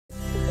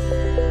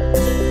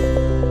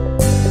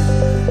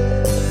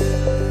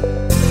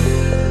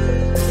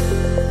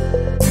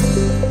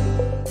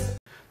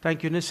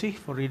Thank you, Nissi,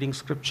 for reading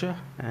scripture,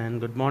 and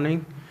good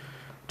morning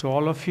to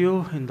all of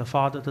you in the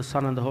Father, the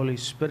Son, and the Holy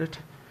Spirit.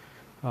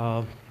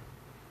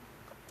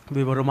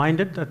 We were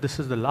reminded that this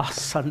is the last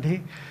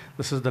Sunday.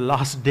 This is the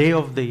last day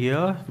of the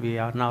year. We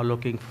are now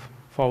looking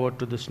forward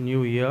to this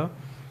new year.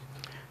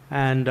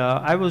 And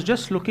I was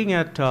just looking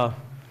at,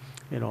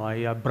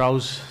 I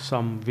browse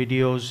some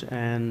videos,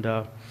 and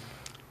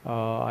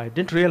I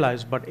didn't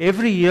realize, but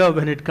every year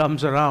when it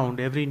comes around,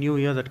 every new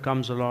year that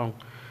comes along,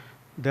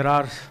 there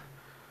are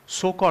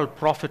so-called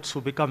prophets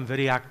who become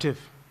very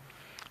active,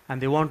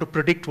 and they want to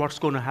predict what's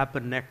going to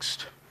happen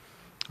next,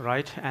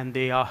 right? And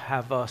they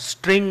have a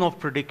string of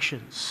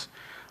predictions.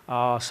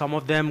 Some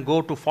of them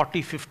go to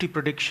 40, 50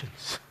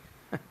 predictions.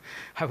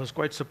 I was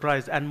quite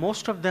surprised. And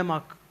most of them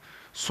are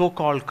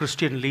so-called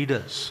Christian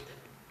leaders.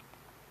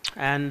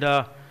 And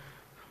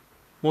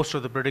most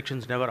of the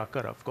predictions never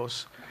occur, of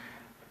course.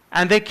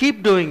 And they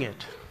keep doing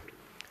it.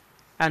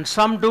 And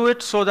some do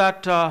it so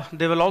that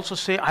they will also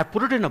say, I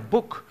put it in a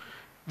book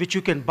which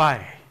you can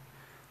buy.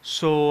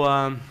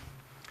 So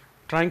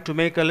trying to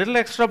make a little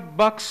extra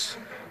bucks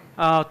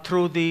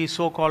through the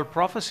so-called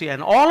prophecy.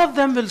 And all of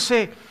them will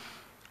say,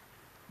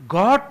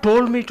 God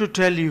told me to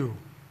tell you,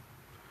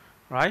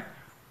 right?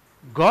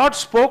 God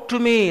spoke to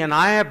me and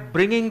I am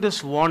bringing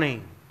this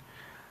warning.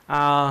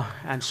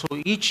 And so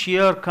each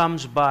year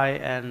comes by,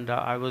 and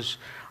I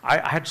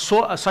had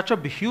such a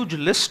huge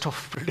list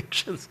of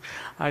predictions.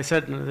 I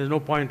said, there's no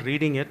point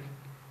reading it.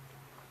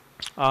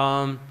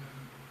 But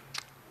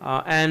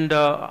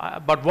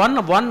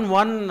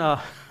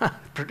one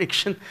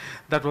prediction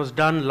that was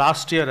done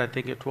last year, I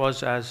think it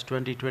was, as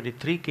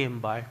 2023 came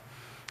by,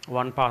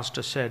 one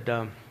pastor said,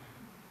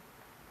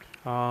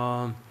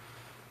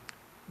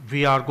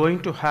 we are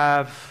going to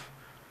have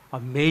a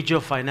major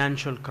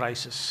financial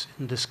crisis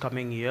in this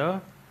coming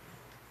year,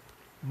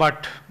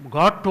 but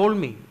God told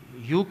me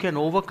you can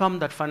overcome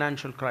that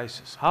financial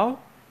crisis. How?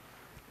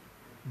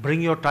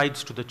 Bring your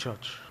tithes to the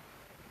church.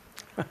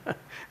 In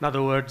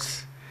other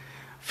words,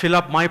 fill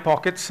up my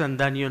pockets, and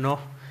then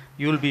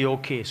you'll be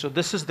okay. So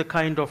this is the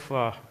kind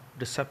of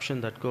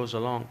deception that goes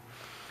along.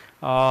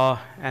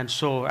 And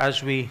so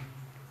as we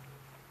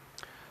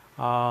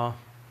come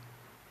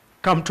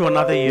to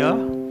another year,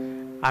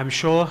 I'm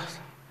sure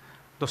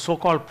the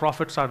so-called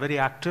prophets are very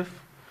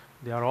active.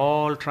 They are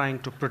all trying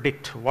to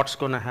predict what's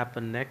going to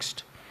happen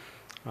next.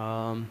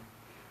 And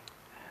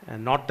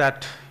not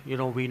that,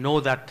 we know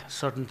that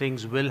certain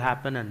things will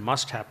happen and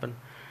must happen,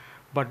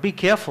 but be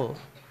careful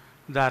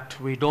that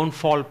we don't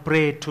fall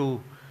prey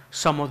to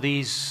some of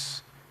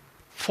these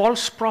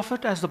false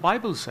prophet, as the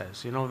Bible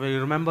says. We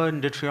remember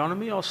in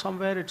Deuteronomy or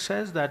somewhere it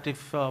says that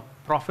if a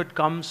prophet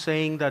comes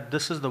saying that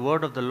this is the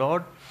word of the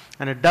Lord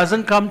and it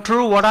doesn't come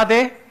true, what are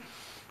they?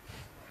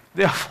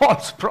 They are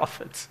false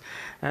prophets.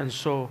 And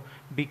so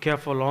be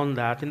careful on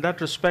that. In that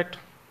respect,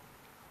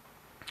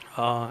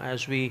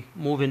 as we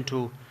move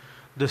into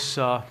this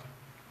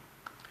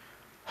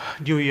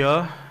new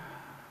year,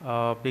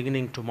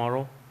 beginning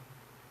tomorrow,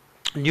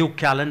 new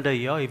calendar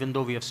year, even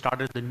though we have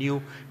started the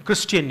new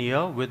Christian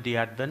year with the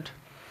Advent.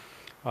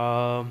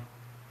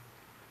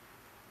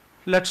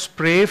 Let's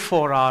pray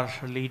for our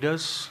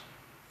leaders,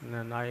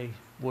 and I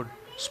would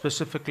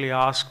specifically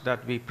ask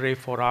that we pray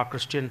for our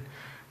Christian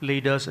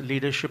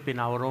leadership in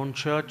our own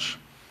church.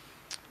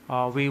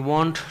 We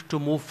want to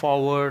move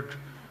forward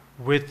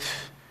with,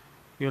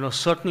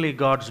 certainly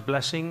God's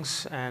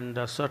blessings and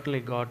certainly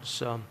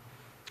God's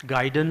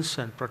guidance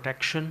and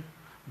protection,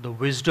 the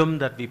wisdom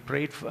that we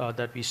prayed,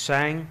 that we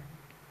sang,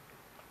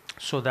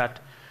 so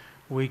that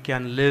we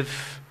can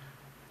live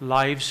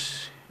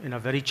lives in a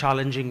very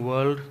challenging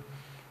world.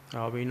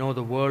 We know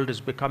the world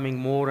is becoming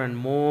more and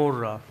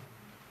more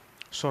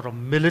sort of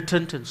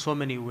militant in so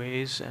many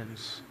ways, and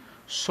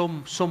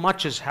so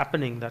much is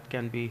happening that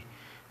can be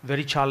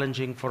very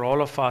challenging for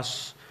all of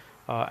us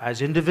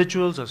as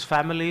individuals, as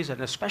families, and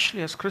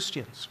especially as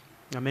Christians.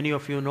 Now, many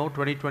of you know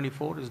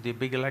 2024 is the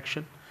big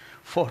election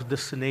for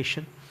this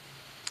nation.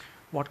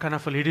 What kind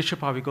of a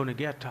leadership are we going to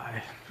get?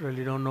 I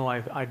really don't know.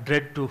 I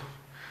dread to,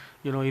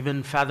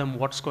 even fathom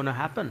what's going to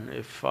happen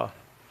if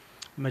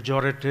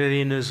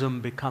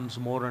majoritarianism becomes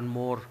more and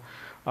more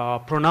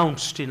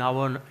pronounced in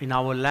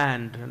our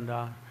land, and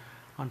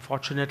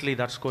unfortunately,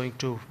 that's going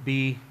to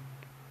be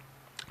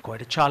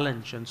quite a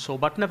challenge. And so,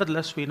 but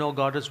nevertheless, we know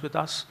God is with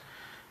us,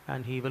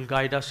 and He will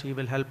guide us. He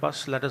will help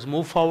us. Let us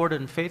move forward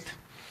in faith.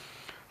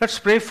 Let's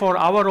pray for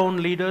our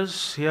own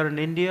leaders here in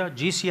India,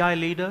 GCI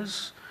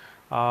leaders.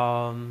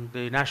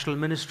 The national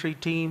ministry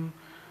team.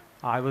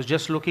 I was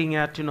just looking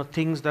at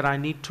things that I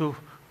need to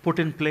put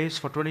in place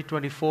for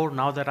 2024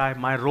 now that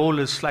my role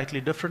is slightly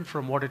different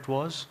from what it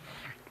was.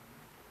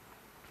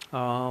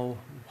 How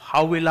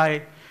will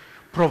I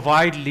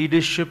provide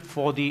leadership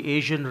for the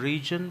Asian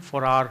region,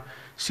 for our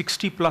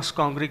 60 plus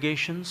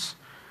congregations?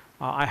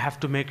 I have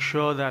to make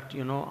sure that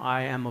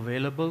I am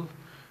available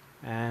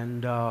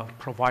and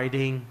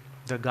providing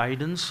the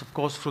guidance, of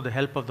course, through the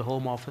help of the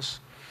Home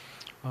Office.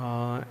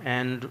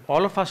 And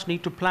all of us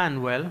need to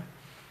plan well.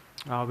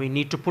 We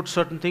need to put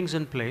certain things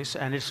in place,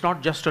 and it's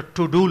not just a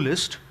to-do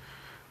list,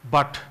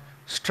 but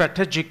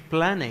strategic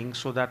planning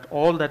so that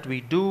all that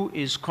we do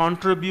is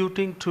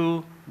contributing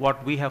to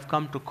what we have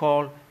come to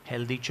call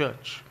healthy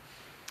church,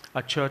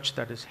 a church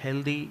that is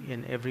healthy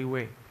in every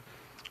way.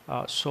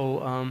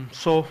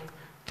 So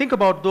think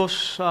about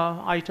those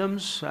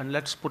items, and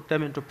let's put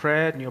them into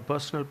prayer, in your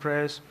personal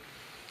prayers,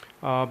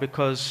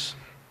 because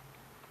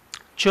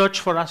church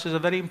for us is a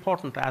very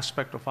important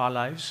aspect of our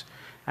lives,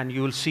 and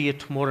you will see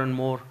it more and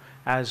more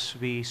as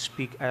we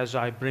speak, as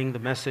I bring the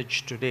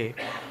message today.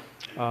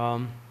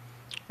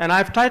 And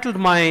I've titled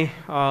my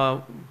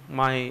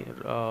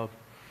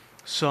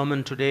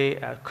sermon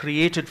today,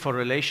 Created for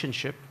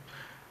Relationship,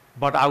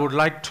 but I would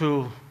like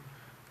to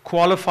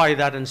qualify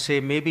that and say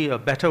maybe a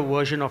better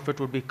version of it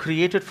would be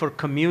Created for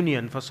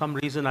Communion. For some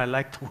reason I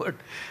like the word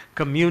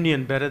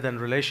communion better than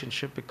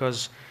relationship,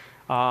 because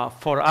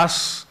for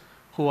us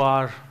who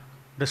are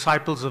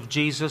disciples of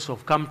Jesus, who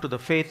have come to the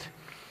faith,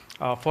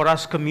 for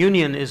us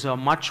communion is a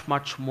much,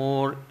 much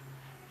more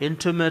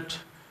intimate,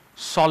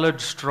 solid,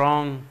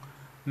 strong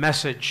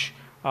message,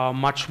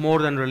 much more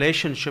than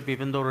relationship,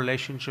 even though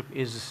relationship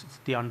is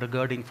the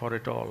undergirding for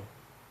it all.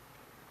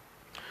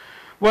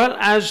 Well,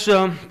 as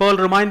Pearl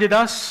reminded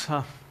us,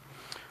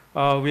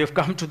 we have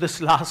come to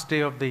this last day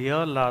of the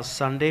year, last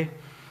Sunday,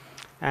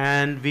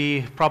 and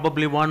we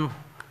probably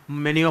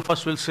many of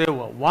us will say,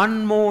 well,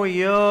 one more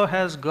year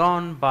has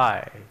gone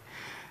by.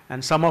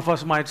 And some of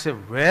us might say,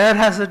 where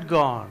has it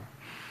gone?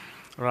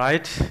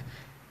 Right?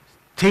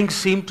 Things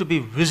seem to be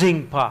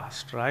whizzing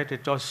past, right?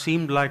 It just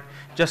seemed like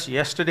just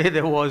yesterday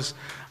there was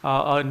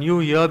a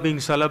new year being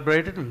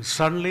celebrated, and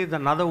suddenly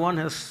another one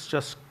has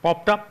just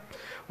popped up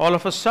all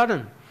of a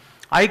sudden.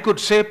 I could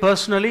say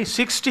personally,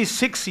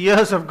 66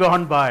 years have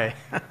gone by.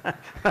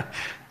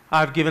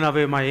 I've given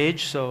away my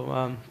age,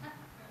 so...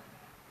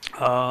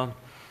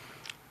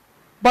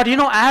 but you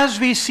know, as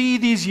we see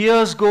these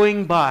years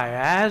going by,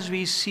 as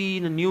we see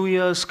the New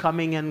Year's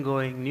coming and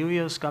going, New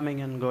Year's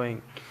coming and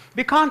going,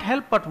 we can't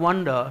help but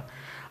wonder,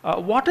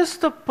 what is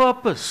the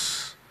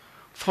purpose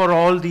for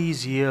all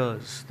these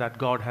years that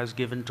God has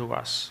given to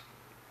us?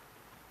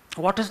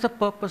 What is the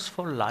purpose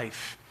for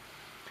life?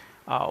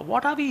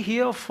 What are we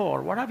here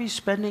for? What are we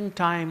spending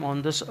time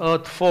on this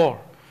earth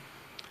for?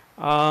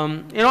 You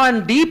know,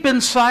 and deep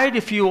inside,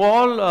 if you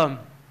all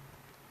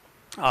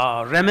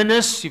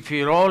reminisce, if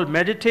you all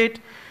meditate,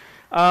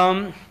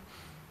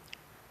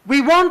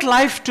 we want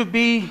life to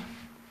be,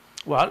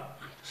 well,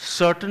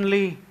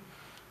 certainly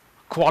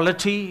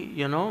quality,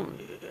 you know,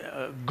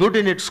 good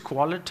in its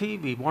quality.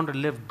 We want to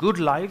live good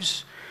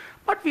lives,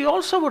 but we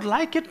also would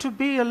like it to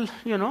be a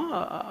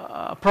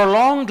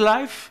prolonged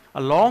life,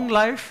 a long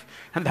life,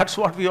 and that's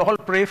what we all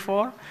pray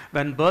for.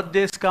 When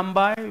birthdays come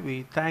by,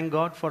 we thank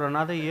God for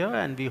another year,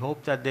 and we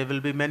hope that there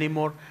will be many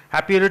more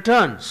happy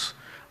returns,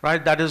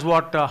 right? That is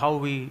what how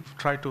we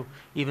try to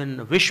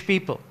even wish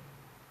people.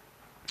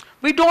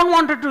 We don't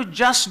want it to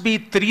just be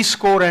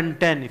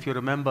 70, if you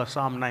remember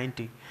Psalm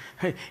 90.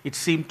 It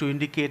seemed to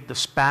indicate the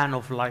span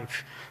of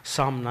life,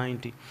 Psalm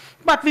 90.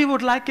 But we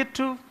would like it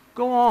to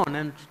go on,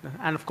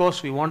 and of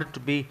course we want it to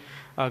be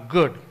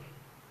good.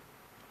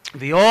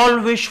 We all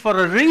wish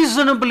for a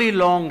reasonably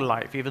long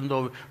life, even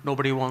though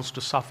nobody wants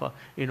to suffer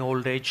in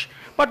old age.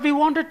 But we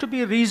want it to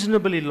be a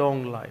reasonably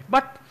long life.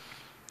 But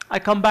I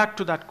come back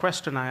to that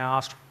question I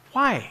asked,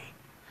 why?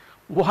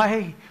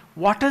 Why?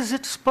 What is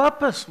its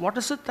purpose? What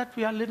is it that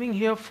we are living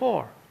here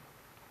for?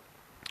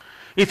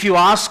 If you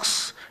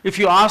ask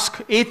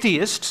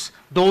atheists,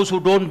 those who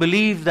don't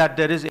believe that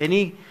there is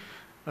any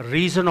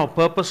reason or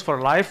purpose for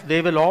life,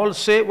 they will all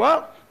say,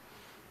 well,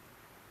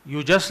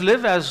 you just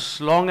live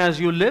as long as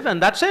you live,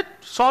 and that's it.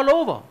 It's all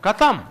over.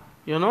 Katham.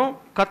 You know,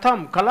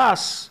 katham,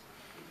 kalas.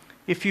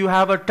 If you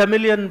have a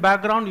Tamilian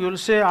background, you'll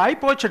say, I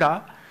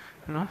pochada.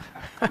 You know,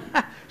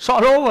 it's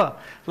all over.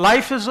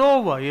 Life is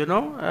over, you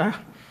know.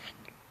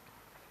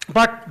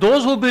 But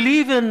those who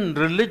believe in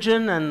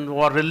religion and who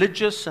are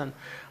religious and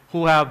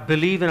who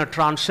believe in a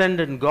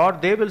transcendent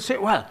God, they will say,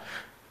 well,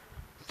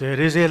 there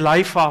is a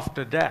life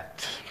after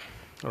death,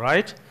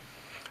 right?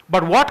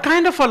 But what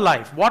kind of a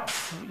life? What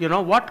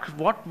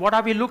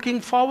are we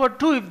looking forward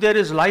to if there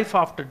is life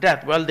after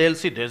death? Well, they'll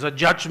see there's a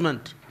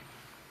judgment.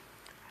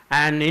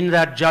 And in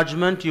that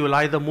judgment, you will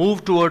either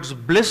move towards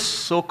bliss,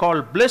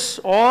 so-called bliss,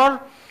 or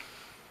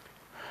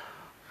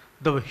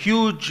the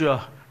huge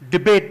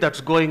debate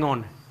that's going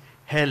on,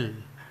 hell.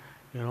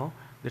 You know,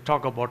 they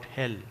talk about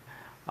hell.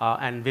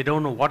 And we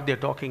don't know what they're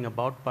talking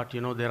about, but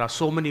you know, there are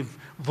so many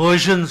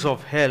versions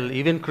of hell.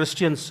 Even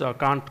Christians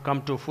can't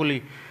come to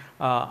fully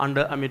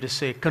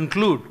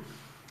conclude.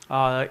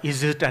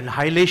 Is it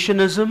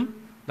annihilationism?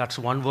 That's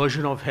one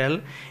version of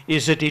hell.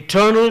 Is it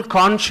eternal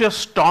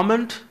conscious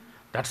torment?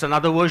 That's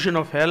another version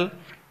of hell.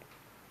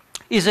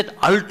 Is it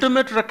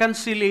ultimate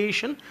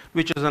reconciliation,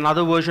 which is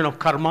another version of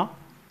karma,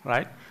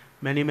 right?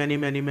 Many, many,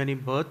 many, many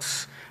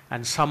births,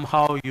 and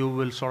somehow you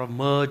will sort of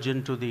merge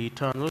into the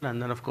eternal,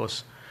 and then of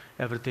course,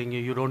 everything,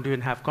 you don't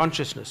even have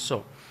consciousness.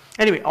 So,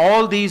 anyway,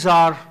 all these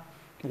are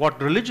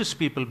what religious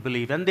people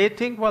believe, and they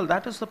think, well,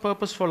 that is the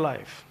purpose for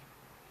life.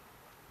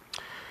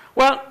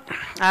 Well,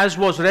 as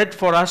was read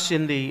for us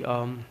in the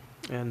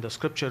in the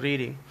scripture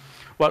reading.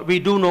 Well, we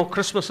do know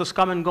Christmas has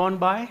come and gone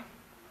by,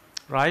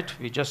 right?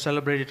 We just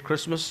celebrated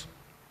Christmas.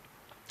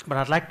 But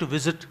I'd like to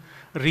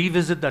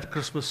revisit that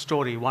Christmas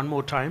story one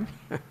more time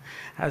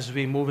as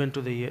we move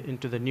into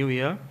the new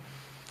year.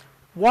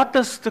 What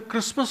does the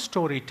Christmas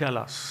story tell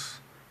us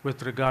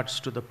with regards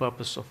to the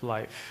purpose of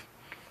life,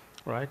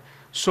 right?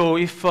 So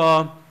if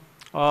Praveen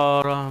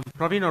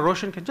or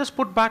Roshan can just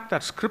put back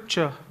that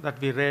scripture that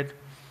we read.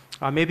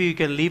 Maybe you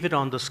can leave it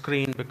on the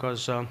screen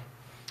because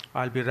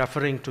I'll be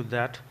referring to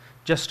that.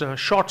 Just a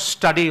short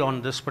study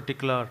on this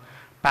particular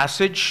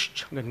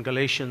passage in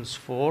Galatians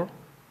 4.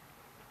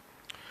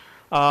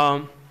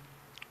 I'll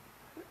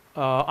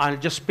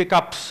just pick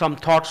up some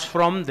thoughts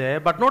from there.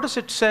 But notice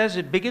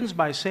it begins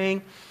by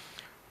saying,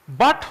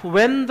 but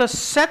when the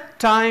set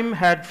time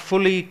had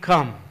fully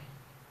come.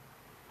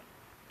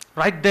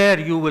 Right there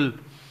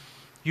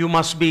you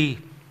must be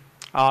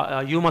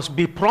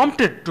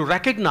prompted to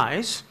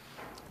recognize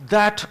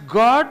that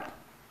God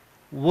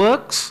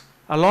works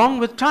along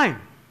with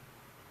time.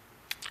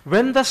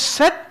 When the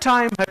set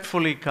time had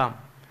fully come,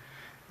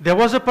 there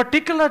was a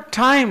particular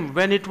time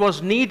when it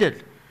was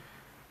needed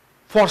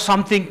for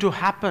something to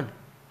happen.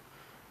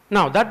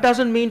 Now, that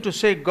doesn't mean to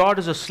say God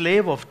is a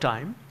slave of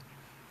time.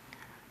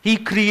 He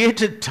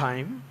created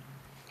time,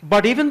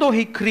 but even though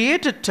He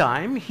created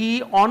time,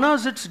 He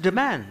honors its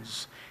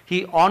demands.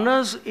 He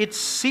honors its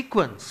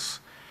sequence.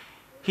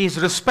 He is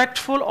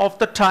respectful of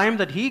the time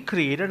that He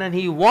created, and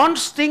He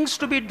wants things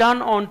to be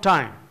done on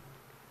time.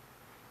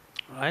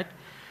 Right?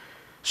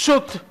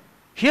 So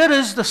here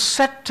is the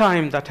set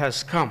time that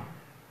has come.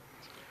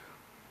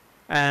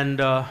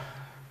 And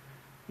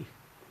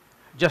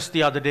just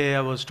the other day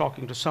I was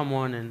talking to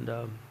someone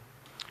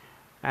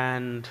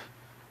and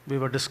we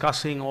were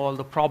discussing all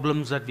the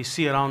problems that we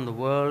see around the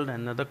world,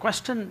 and the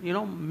question,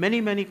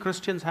 many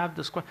Christians have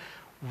this question: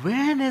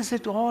 when is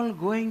it all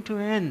going to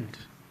end?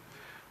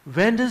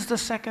 When is the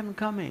second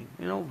coming?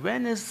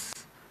 When is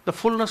the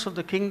fullness of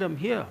the kingdom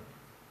here?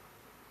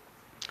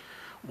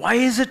 Why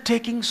is it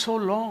taking so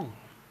long?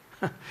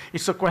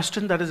 It's a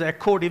question that is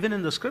echoed even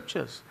in the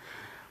scriptures.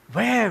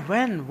 Where,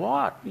 when,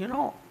 what?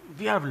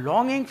 We are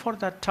longing for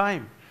that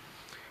time.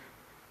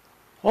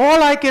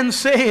 All I can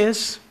say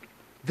is,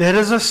 there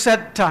is a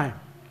set time.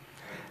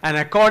 And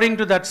according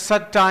to that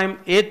set time,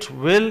 it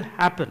will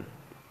happen.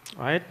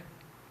 Right?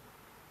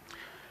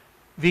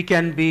 We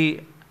can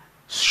be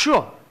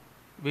sure,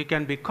 we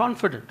can be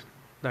confident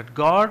that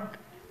God,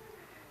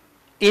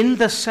 in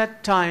the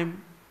set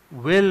time,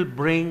 will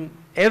bring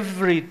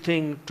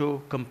everything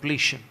to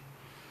completion.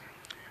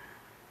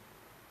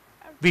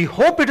 We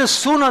hope it is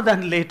sooner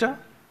than later,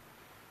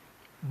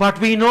 but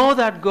we know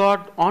that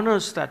God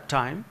honors that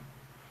time.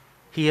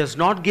 He has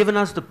not given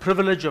us the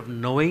privilege of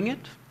knowing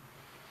it,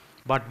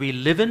 but we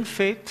live in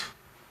faith,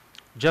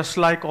 just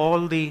like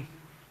all the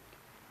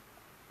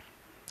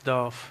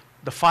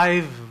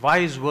 5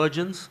 wise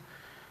virgins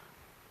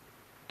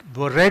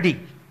were ready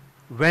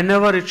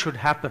whenever it should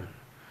happen.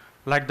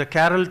 Like the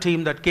carol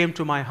team that came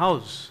to my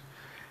house.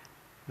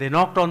 They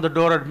knocked on the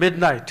door at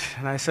midnight,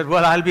 and I said,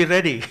 well, I'll be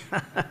ready.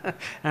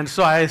 And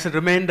so I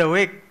remained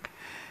awake.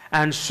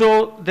 And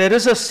so there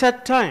is a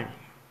set time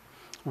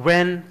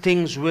when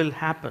things will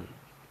happen.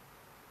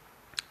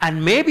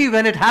 And maybe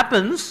when it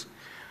happens,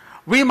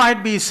 we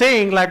might be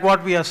saying, like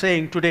what we are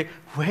saying today,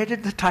 where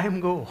did the time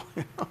go?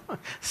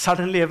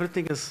 Suddenly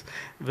everything has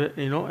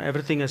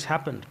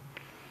happened.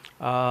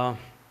 Or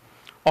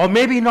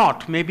maybe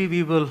not. Maybe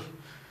we will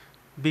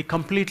be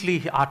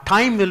our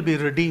time will be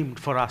redeemed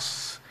for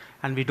us.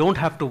 And we don't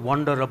have to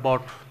wonder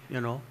about,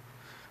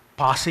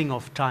 passing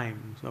of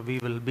time. So we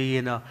will be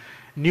in a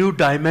new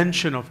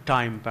dimension of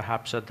time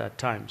perhaps at that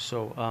time.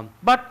 So,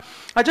 but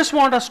I just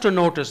want us to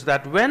notice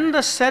that when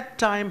the set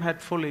time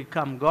had fully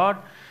come, God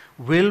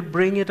will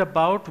bring it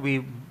about.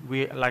 We,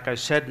 like I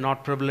said,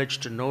 not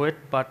privileged to know it,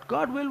 but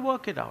God will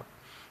work it out.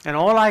 And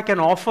all I can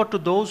offer to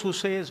those who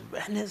say is,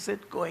 when is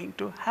it going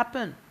to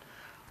happen?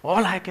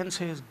 All I can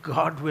say is,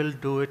 God will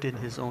do it in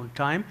His own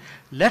time.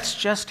 Let's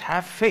just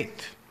have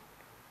faith.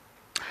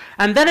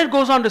 And then it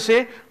goes on to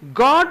say,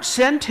 God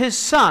sent His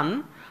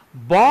Son,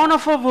 born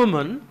of a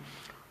woman,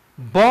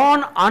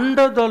 born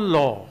under the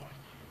law.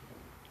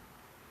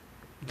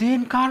 The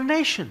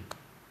incarnation.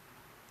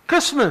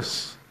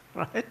 Christmas,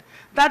 right?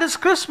 That is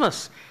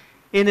Christmas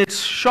in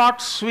its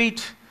short,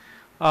 sweet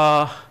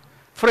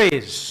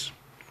phrase,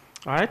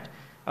 right?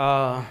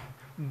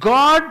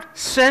 God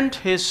sent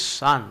His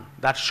Son.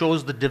 That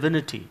shows the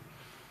divinity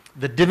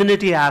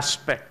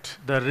aspect,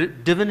 the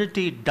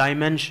divinity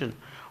dimension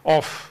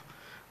of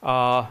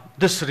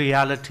this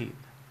reality,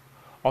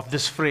 of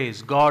this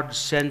phrase, God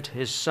sent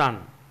His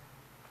Son.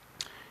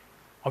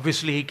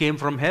 Obviously, He came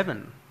from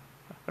heaven,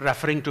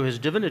 referring to His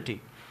divinity.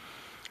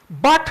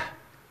 But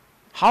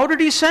how did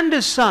He send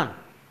His Son?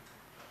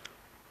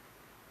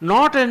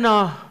 Not in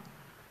a,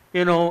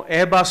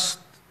 Airbus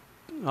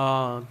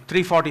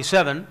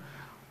 347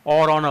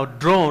 or on a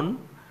drone.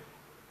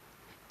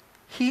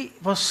 He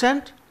was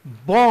sent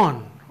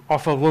born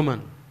of a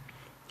woman,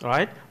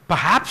 right?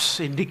 Perhaps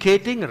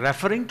indicating,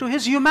 referring to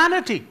His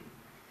humanity.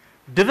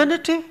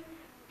 Divinity,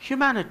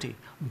 humanity.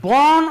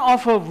 Born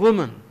of a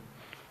woman,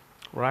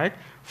 right?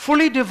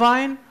 Fully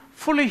divine,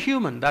 fully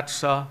human.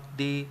 That's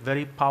the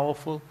very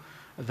powerful,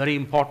 very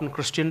important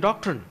Christian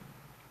doctrine.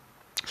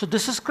 So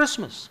this is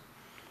Christmas,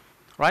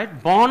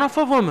 right? Born of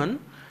a woman.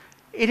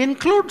 It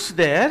includes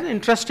there,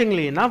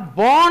 interestingly enough,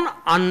 born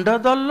under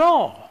the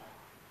law.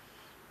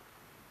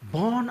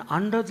 Born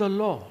under the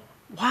law.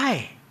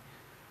 Why?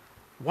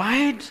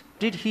 Why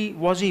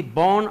was he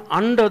born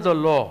under the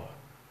law?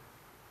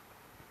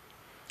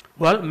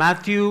 Well,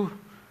 Matthew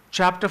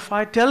chapter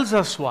 5 tells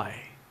us why.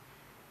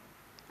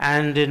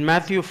 And in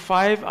Matthew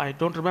 5, I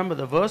don't remember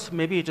the verse,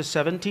 maybe it is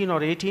 17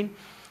 or 18,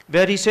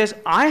 where he says,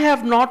 I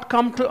have not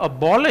come to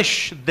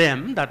abolish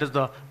them, that is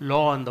the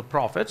law and the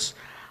prophets,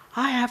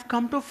 I have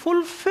come to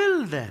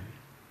fulfill them.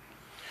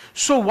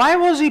 So why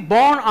was he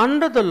born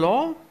under the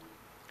law?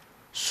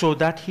 So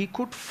that he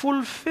could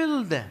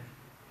fulfill them.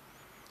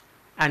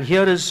 And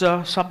here is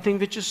something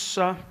which is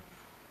so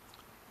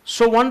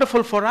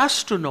wonderful for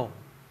us to know.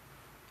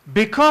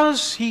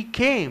 Because he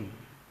came,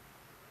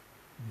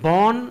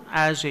 born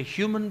as a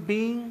human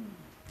being,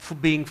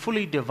 being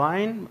fully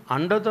divine,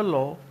 under the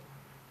law,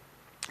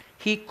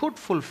 he could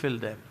fulfill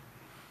them.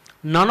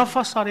 None of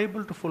us are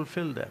able to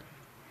fulfill them.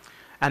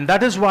 And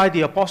that is why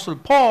the Apostle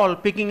Paul,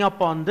 picking up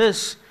on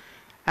this,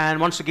 and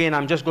once again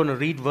I'm just going to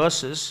read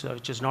verses,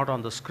 which is not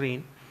on the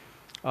screen.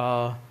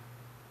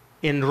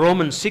 In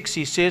Romans 6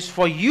 he says,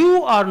 for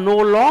you no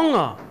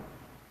longer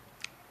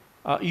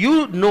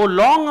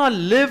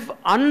live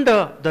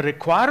under the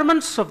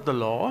requirements of the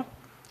law.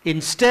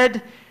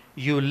 Instead,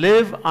 you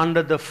live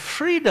under the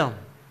freedom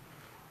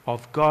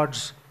of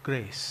God's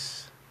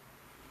grace.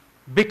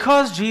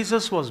 Because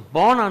Jesus was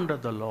born under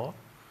the law,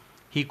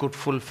 he could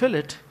fulfill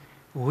it.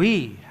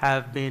 We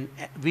have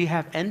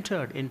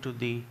entered into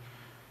the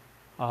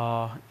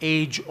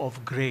age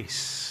of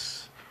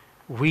grace.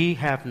 We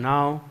have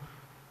now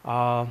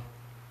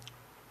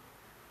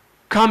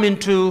come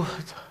into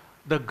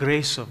the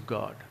grace of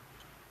God,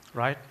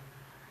 right?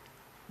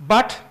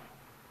 But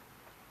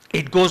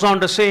it goes on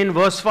to say in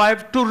verse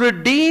 5, to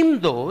redeem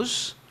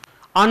those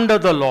under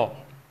the law,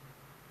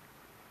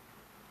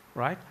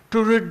 right?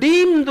 To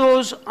redeem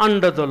those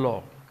under the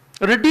law.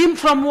 Redeem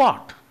from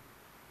what?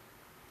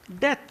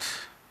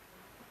 Death,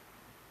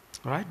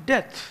 right?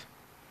 Death.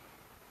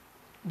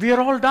 We are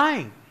all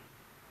dying.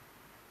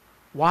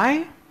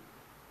 Why?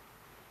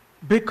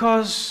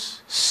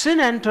 Because sin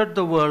entered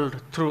the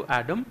world through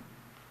Adam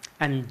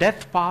and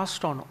death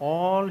passed on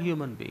all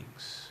human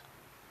beings.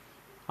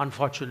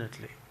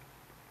 Unfortunately,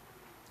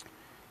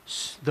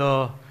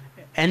 the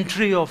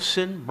entry of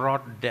sin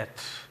brought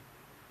death,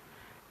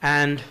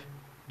 and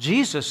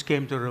Jesus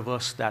came to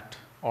reverse that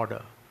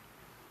order,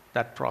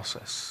 that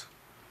process.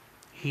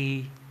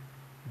 He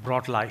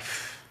brought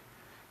life.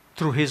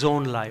 Through his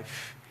own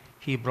life,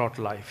 he brought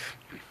life.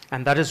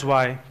 And that is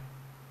why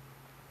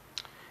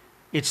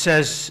it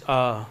says,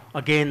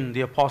 again,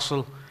 the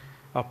Apostle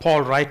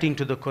Paul writing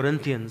to the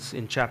Corinthians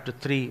in chapter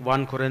 3,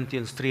 1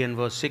 Corinthians 3 and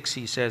verse 6,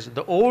 he says,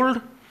 the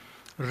old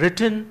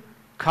written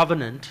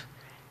covenant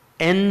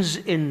ends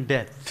in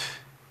death,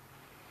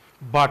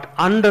 but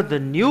under the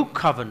new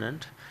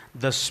covenant,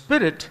 the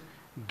Spirit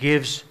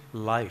gives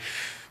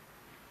life.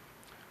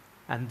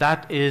 And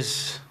that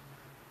is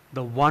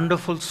the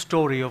wonderful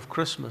story of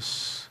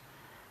Christmas.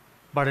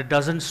 But it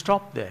doesn't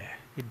stop there.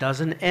 It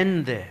doesn't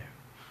end there.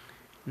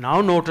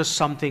 Now notice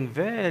something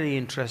very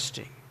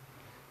interesting.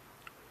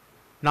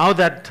 Now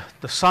that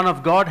the Son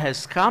of God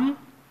has come,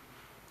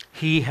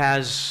 he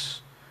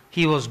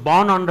was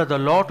born under the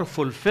law to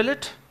fulfill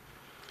it,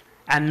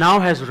 and now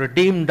has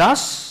redeemed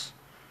us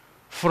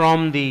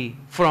from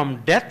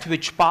death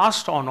which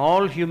passed on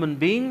all human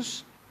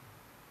beings.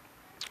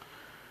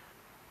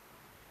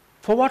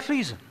 For what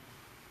reason?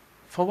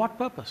 For what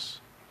purpose?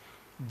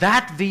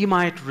 That we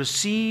might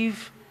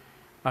receive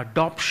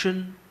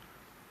adoption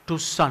to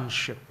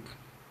sonship.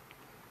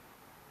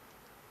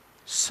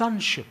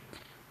 Sonship.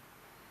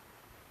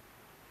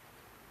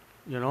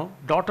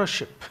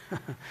 Daughtership.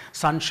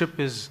 Sonship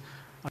is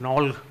an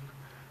all,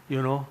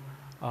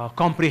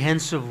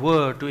 comprehensive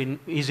word,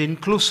 is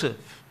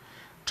inclusive,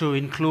 to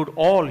include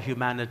all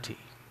humanity.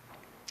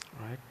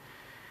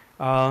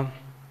 Right?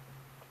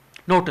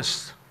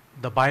 Notice,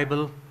 the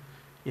Bible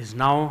is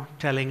now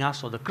telling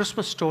us, or the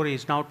Christmas story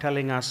is now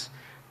telling us,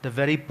 the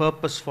very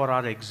purpose for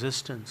our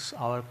existence,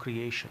 our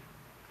creation.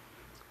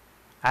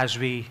 As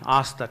we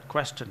ask that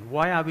question,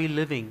 why are we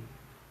living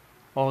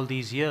all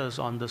these years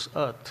on this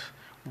earth?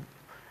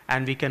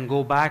 And we can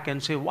go back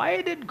and say,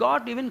 why did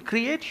God even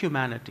create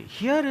humanity?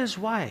 Here is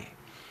why.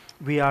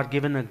 We are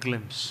given a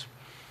glimpse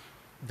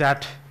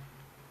that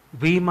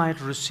we might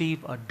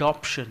receive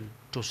adoption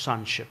to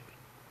sonship.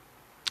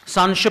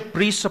 Sonship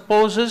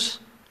presupposes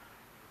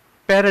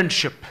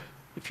parentship,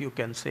 if you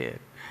can say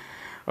it,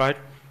 right?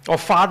 Or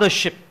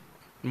fathership,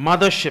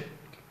 mothership.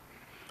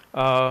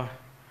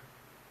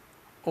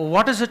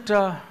 What is it?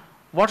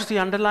 What is the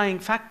underlying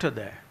factor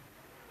there?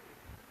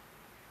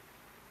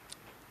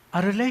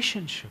 A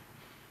relationship.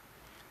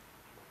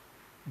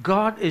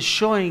 God is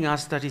showing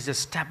us that He's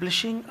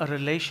establishing a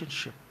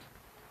relationship,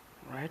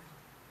 right?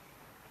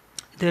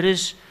 There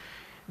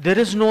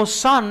is no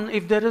son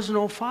if there is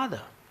no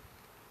father,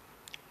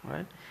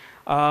 right?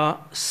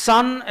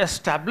 Son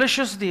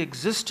establishes the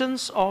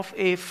existence of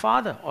a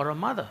father or a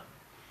mother,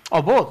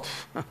 or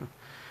both,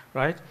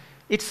 right?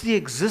 It's the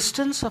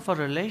existence of a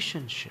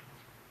relationship.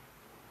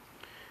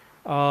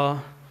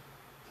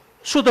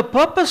 So the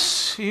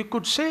purpose, you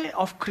could say,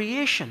 of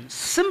creation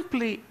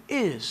simply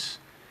is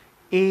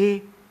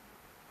a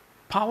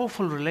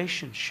powerful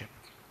relationship.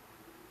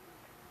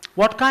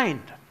 What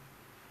kind?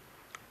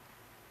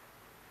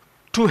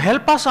 To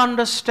help us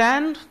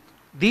understand,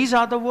 these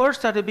are the words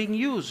that are being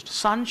used.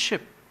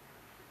 Sonship,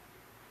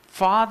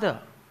 father,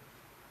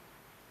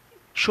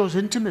 shows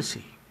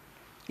intimacy.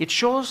 It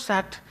shows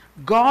that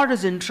God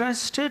is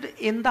interested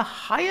in the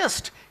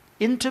highest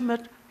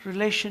intimate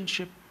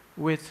relationship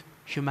with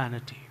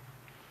humanity.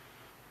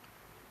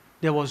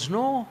 There was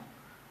no,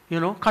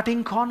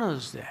 cutting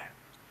corners there.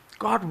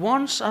 God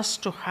wants us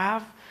to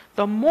have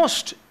the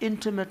most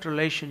intimate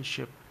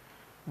relationship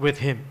with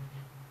Him.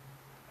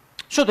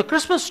 So the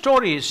Christmas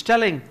story is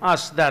telling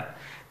us that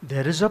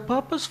there is a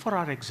purpose for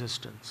our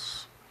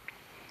existence.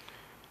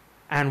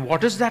 And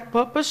what is that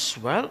purpose?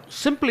 Well,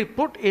 simply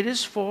put, it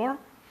is for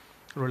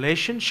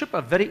relationship,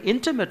 a very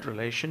intimate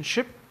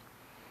relationship,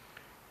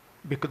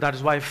 because that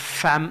is why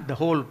the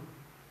whole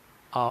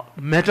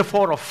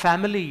metaphor of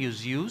family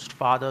is used,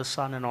 father,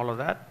 son, and all of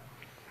that.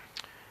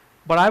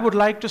 But I would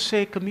like to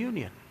say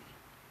communion,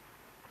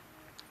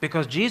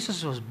 because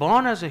Jesus was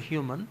born as a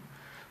human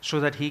so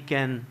that He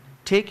can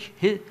take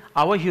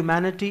our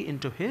humanity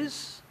into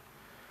His,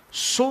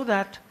 so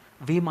that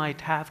we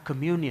might have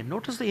communion.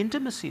 Notice the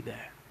intimacy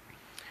there.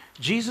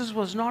 Jesus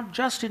was not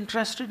just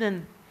interested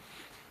in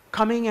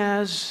coming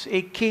as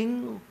a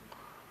king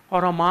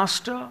or a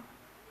master,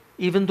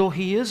 even though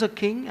He is a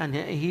king and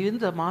He is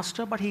the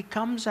master, but He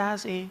comes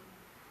as a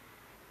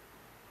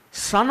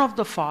son of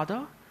the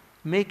Father,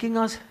 making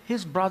us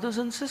His brothers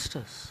and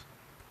sisters.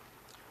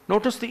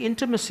 Notice the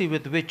intimacy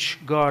with which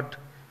God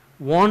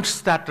wants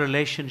that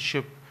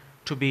relationship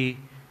to be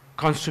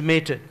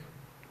consummated.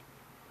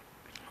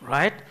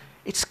 Right?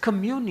 It's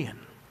communion.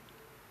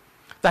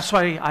 That's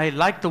why I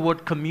like the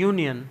word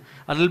communion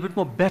a little bit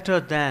more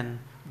better than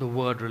the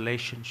word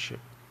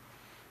relationship.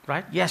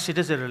 Right? Yes, it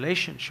is a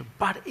relationship,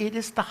 but it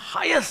is the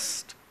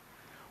highest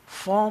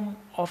form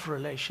of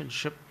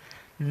relationship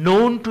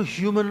known to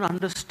human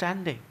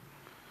understanding.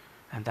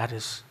 And that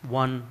is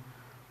one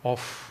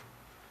of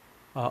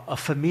a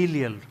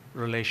familial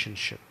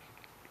relationship.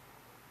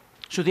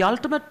 So the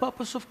ultimate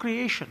purpose of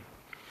creation,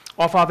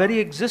 of our very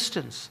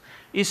existence,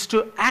 is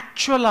to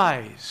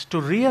actualize,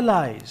 to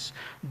realize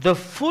the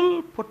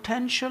full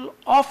potential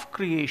of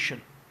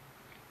creation,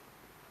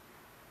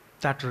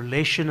 that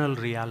relational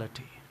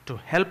reality, to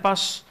help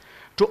us,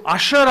 to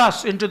usher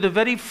us into the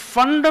very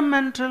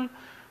fundamental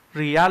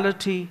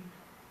reality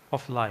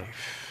of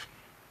life.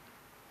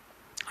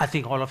 I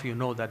think all of you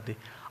know that the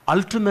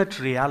ultimate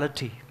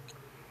reality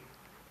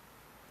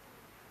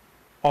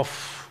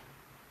of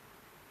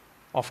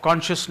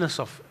consciousness,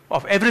 of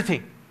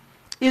everything,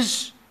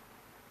 is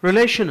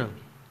relational.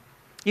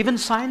 Even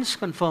science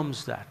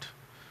confirms that.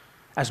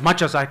 As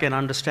much as I can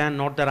understand,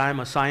 not that I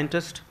am a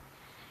scientist,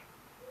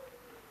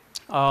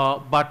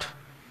 but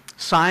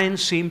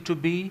science seems to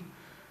be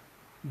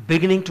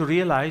beginning to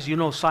realize,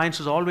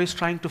 science is always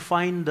trying to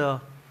find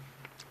the,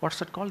 what's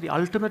that called, the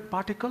ultimate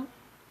particle?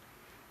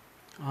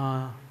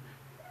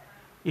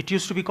 It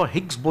used to be called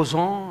Higgs boson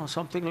or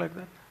something like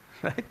that,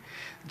 right?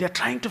 They're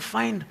trying to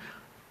find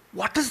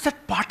what is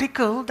that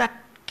particle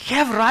that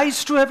gave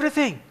rise to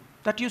everything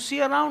that you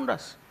see around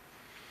us.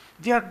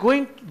 They're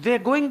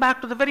going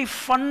back to the very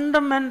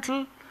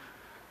fundamental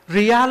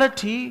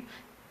reality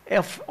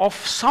of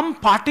some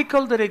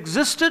particle that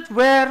existed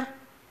where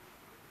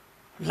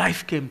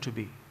life came to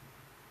be.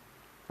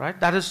 Right?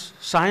 That is,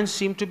 science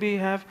seemed to be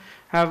have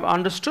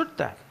understood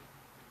that.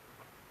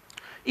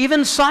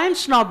 Even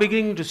science now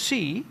beginning to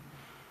see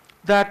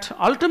that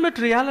ultimate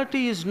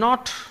reality is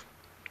not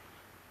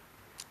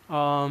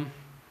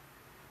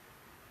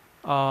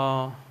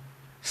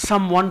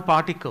some one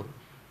particle,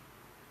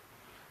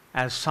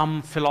 as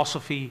some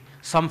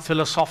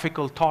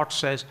philosophical thought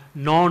says,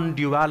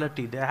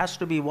 non-duality. There has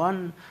to be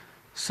one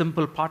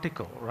simple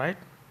particle, right?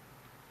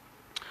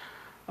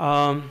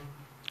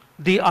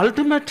 The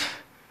ultimate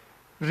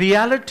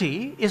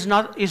reality is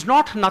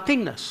not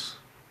nothingness.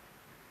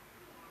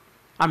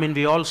 I mean,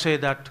 we all say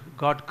that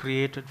God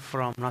created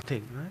from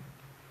nothing, right?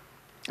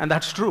 And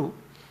that's true.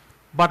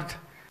 But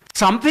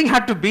something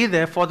had to be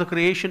there for the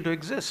creation to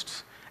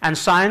exist. And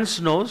science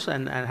knows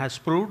and has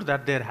proved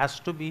that there has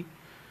to be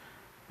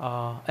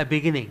a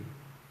beginning.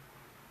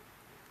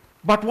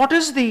 But what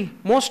is the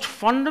most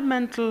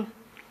fundamental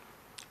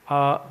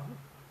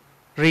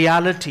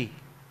reality?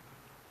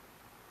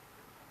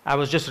 I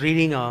was just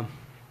reading an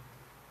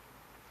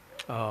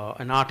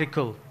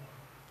article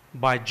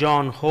by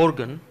John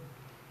Horgan,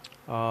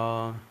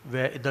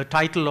 where the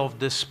title of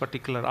this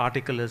particular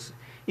article is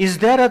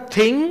there a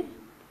thing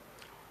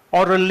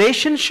or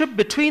relationship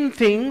between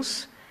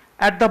things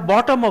at the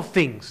bottom of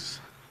things.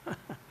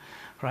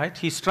 Right?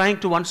 He's trying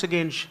to once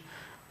again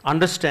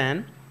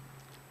understand,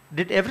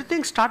 did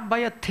everything start by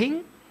a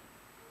thing?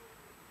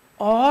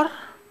 Or,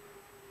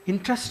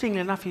 interestingly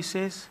enough, he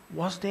says,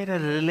 was there a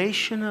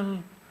relational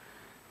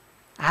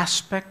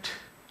aspect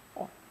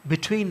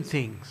between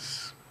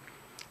things?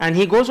 And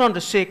he goes on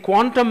to say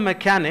quantum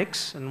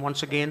mechanics, and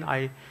once again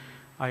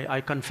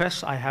I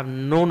confess I have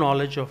no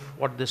knowledge of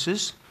what this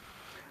is.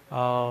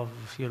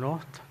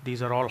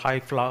 These are all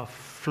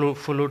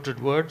high-falutin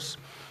words.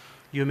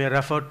 You may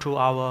refer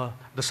to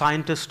the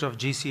scientist of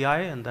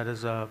GCI, and that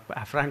is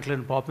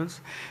Franklin Poppins,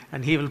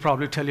 and he will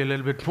probably tell you a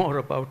little bit more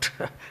about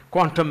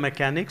quantum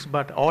mechanics,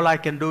 but all I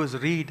can do is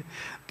read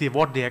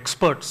what the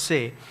experts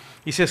say.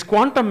 He says,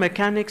 quantum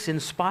mechanics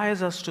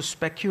inspires us to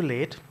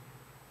speculate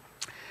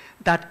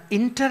that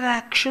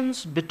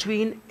interactions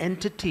between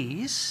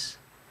entities,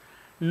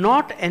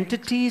 not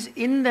entities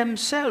in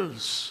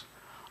themselves,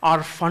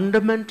 are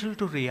fundamental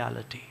to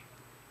reality.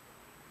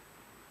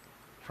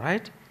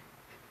 Right?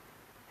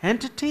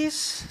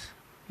 Entities,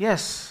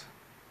 yes,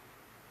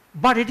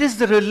 but it is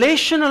the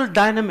relational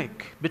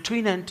dynamic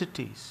between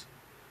entities.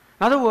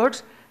 In other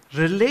words,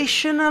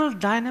 relational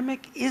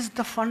dynamic is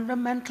the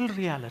fundamental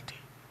reality,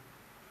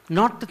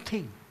 not the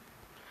thing.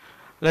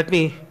 Let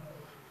me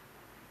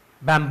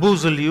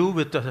bamboozle you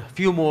with a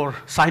few more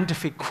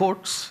scientific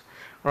quotes,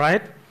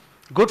 right?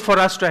 Good for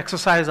us to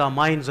exercise our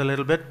minds a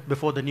little bit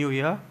before the new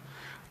year,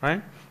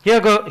 right?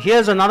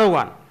 Here's another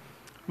one.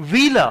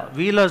 Wheeler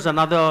is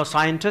another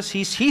scientist.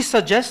 He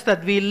suggests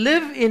that we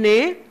live in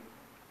a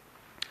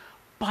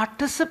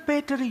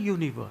participatory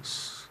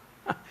universe.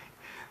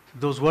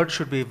 Those words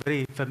should be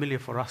very familiar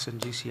for us in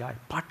GCI.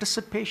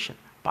 Participation,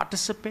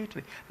 participatory.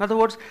 In other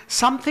words,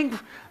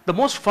 the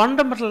most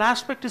fundamental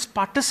aspect is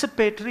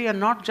participatory and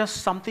not just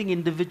something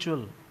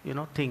individual,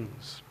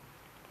 things.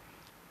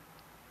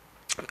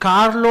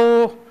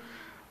 Carlo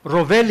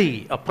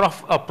Rovelli,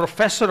 a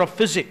professor of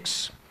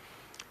physics,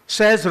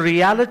 says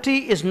reality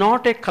is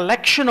not a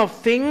collection of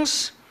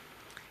things,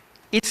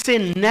 it's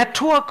a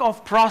network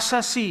of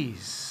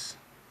processes.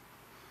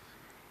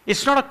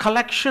 It's not a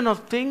collection of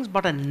things,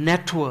 but a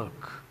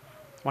network.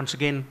 Once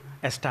again,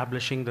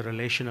 establishing the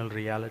relational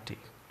reality.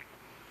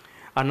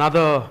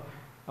 Another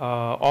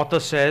author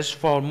says,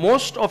 for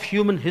most of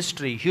human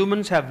history,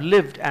 humans have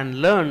lived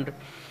and learned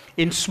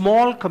in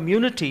small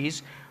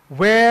communities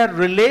where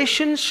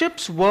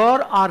relationships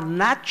were our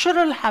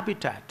natural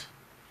habitat.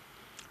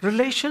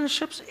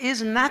 Relationships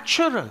is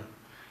natural.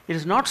 It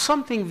is not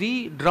something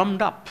we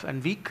drummed up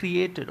and we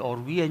created or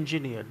we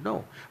engineered.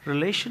 No.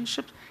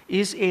 Relationships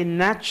is a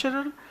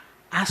natural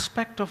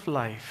aspect of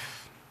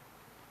life.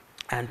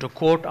 And to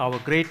quote our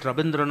great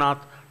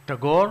Rabindranath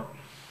Tagore,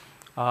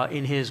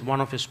 in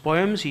one of his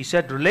poems, he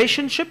said,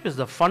 relationship is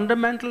the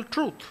fundamental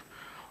truth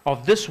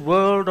of this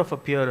world of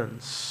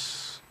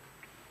appearance.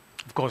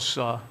 Of course,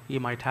 he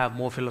might have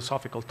more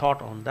philosophical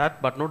thought on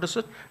that, but notice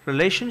it,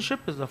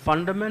 relationship is the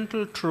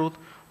fundamental truth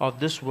of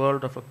this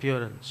world of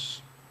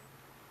appearance.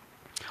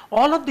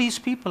 All of these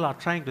people are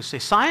trying to say,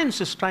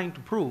 science is trying to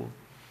prove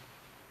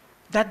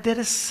that there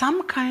is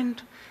some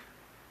kind,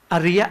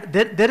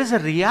 there is a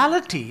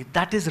reality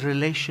that is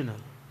relational.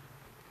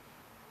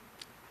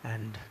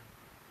 And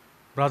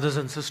brothers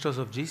and sisters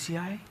of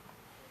GCI,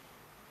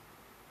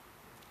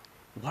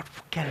 what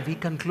can we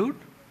conclude?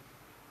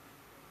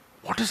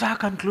 What is our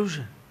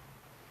conclusion?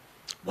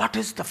 What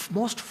is the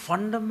most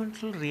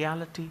fundamental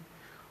reality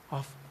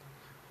of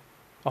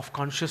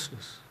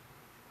consciousness?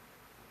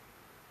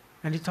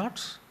 Any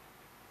thoughts?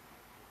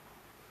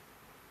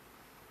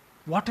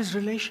 What is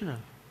relational?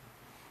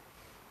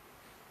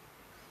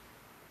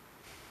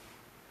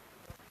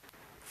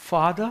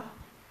 Father,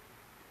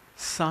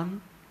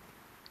 Son,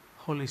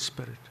 Holy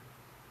Spirit.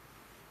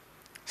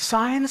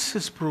 Science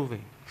is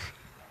proving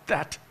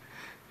that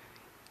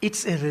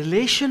it's a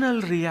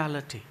relational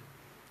reality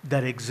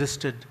that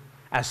existed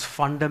as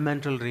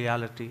fundamental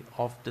reality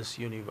of this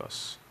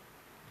universe.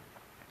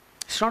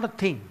 It's not a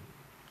thing.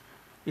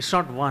 It's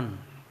not one.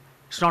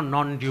 It's not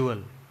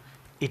non-dual.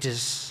 It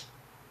is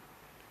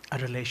a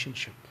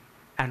relationship.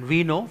 And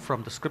we know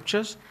from the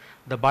scriptures,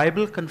 the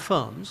Bible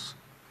confirms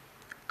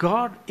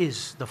God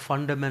is the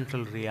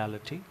fundamental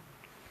reality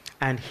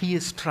and He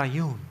is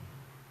triune.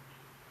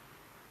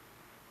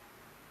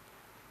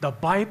 The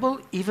Bible,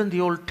 even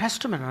the Old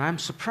Testament, and I'm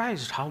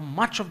surprised how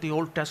much of the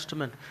Old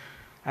Testament,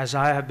 as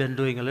I have been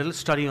doing a little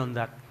study on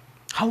that,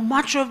 how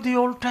much of the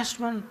Old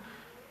Testament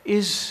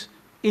is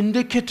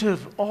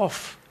indicative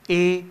of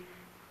a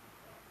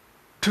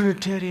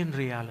Trinitarian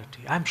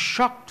reality. I'm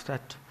shocked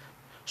that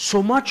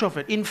so much of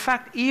it, in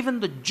fact,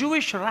 even the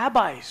Jewish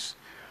rabbis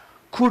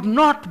could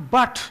not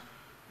but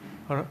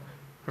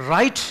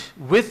write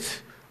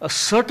with a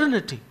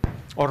certainty,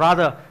 or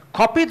rather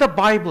copy the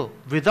Bible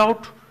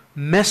without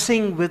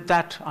messing with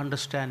that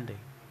understanding.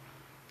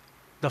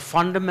 The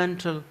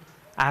fundamental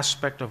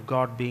aspect of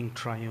God being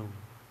triune.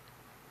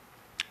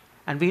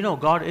 And we know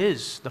God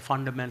is the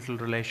fundamental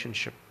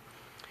relationship.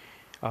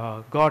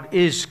 God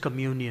is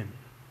communion,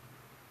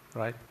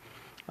 right?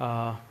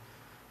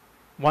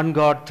 one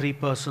God, three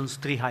persons,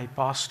 three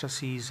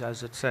hypostases,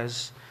 as it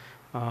says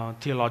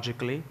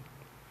theologically.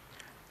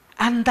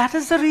 And that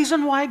is the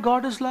reason why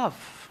God is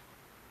love.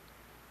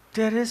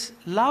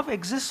 Love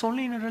exists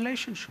only in a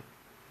relationship.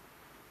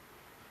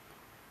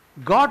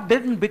 God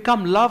didn't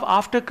become love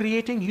after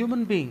creating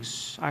human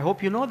beings. I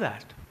hope you know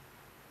that.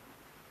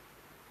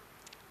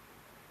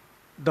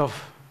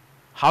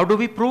 How do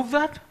we prove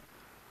that?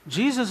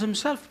 Jesus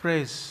himself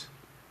prays,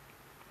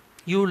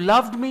 "You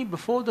loved me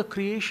before the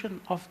creation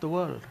of the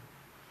world."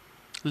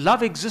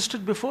 Love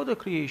existed before the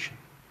creation.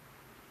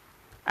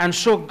 And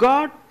so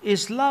God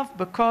is love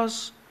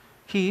because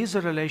he is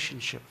a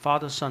relationship,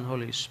 Father, Son,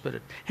 Holy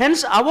Spirit.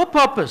 Hence our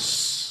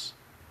purpose.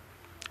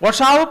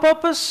 What's our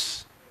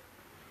purpose?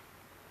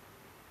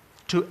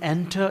 To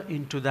enter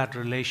into that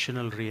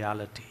relational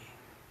reality.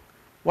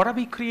 What are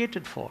we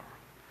created for?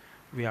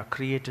 We are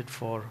created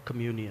for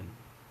communion.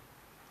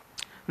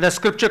 The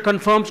scripture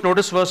confirms,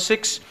 notice verse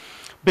 6,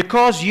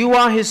 "Because you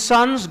are his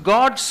sons,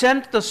 God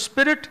sent the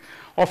Spirit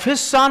of his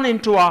Son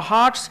into our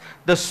hearts,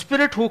 the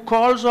Spirit who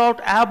calls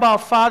out, Abba,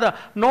 Father."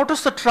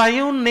 Notice the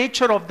triune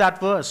nature of that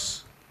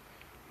verse.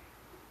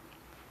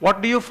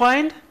 What do you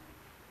find?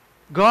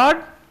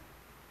 God,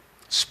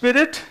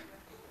 Spirit,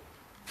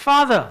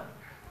 Father.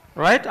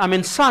 Right? I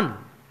mean Son.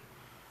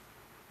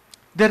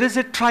 There is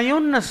a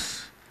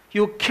triuneness.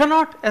 You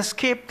cannot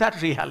escape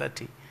that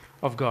reality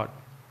of God.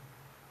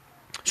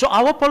 So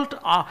our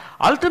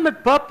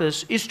ultimate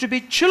purpose is to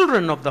be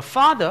children of the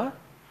Father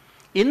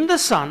in the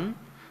Son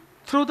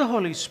through the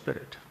Holy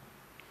Spirit.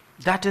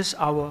 That is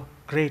our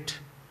great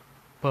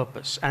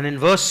purpose. And in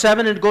verse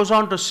 7 it goes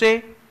on to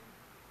say,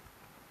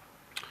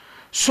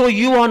 "So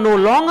you are no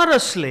longer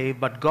a slave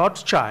but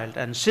God's child,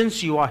 and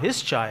since you are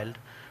his child,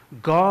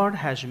 God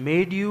has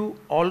made you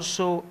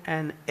also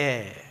an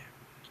heir."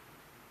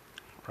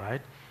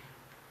 Right?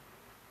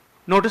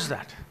 Notice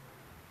that.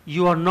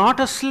 You are not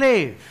a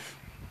slave.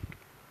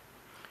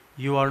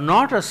 You are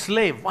not a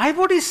slave. Why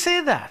would he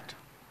say that?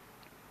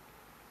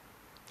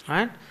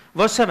 Right?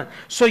 Verse 7.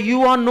 So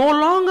you are no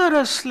longer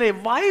a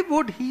slave. Why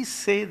would he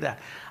say that?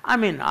 I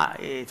mean,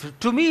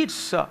 to me,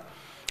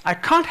 I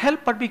can't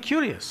help but be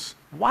curious.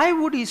 Why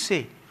would he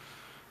say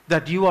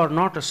that you are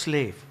not a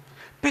slave?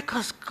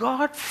 Because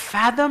God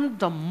fathomed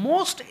the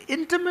most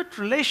intimate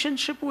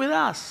relationship with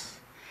us.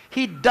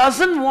 He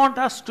doesn't want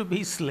us to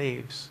be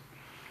slaves.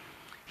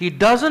 He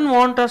doesn't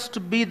want us to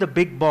be the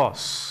big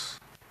boss.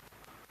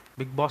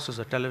 Big Boss is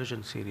a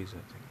television series,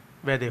 I think,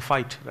 where they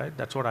fight, right?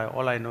 That's what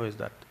all I know is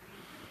that.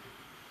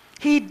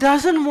 He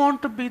doesn't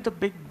want to be the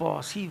big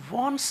boss. He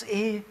wants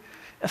a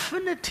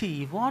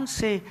affinity.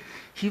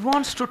 He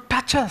wants to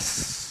touch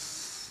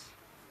us.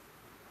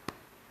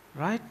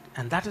 Right?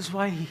 And that is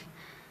why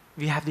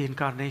we have the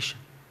incarnation.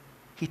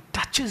 He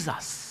touches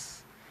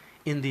us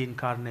in the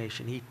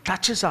incarnation. He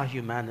touches our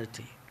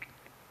humanity.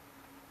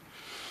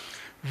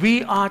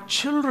 We are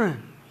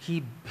children.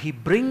 He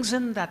brings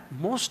in that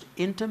most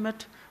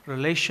intimate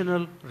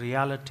relational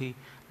reality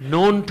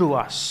known to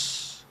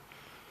us.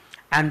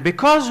 And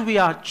because we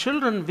are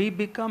children, we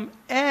become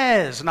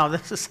heirs. Now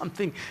this is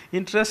something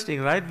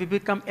interesting, right? We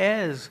become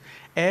heirs.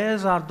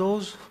 Heirs are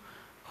those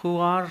who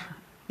are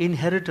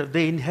inherited.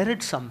 They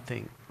inherit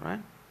something,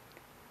 right?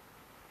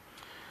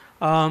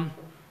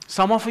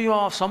 Some of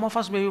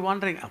us may be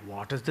wondering,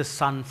 what is this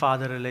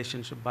son-father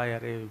relationship?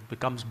 It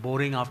becomes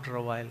boring after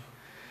a while.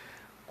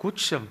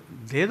 Kuch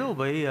de do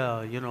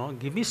bhai,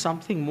 give me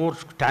something more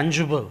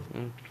tangible.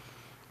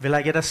 Will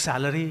I get a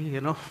salary,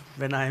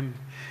 when I'm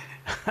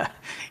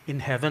in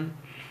heaven?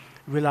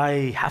 Will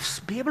I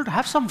be able to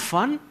have some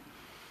fun?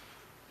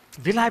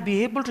 Will I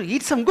be able to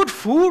eat some good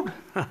food?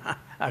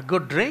 A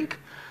good drink?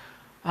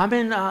 I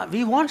mean,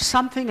 we want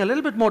something a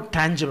little bit more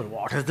tangible.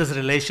 What is this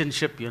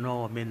relationship?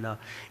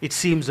 It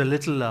seems a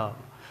little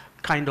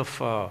kind of,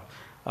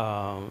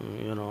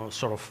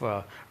 sort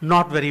of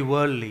not very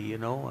worldly,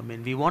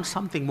 we want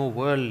something more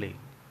worldly.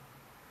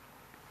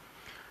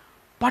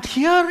 But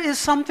here is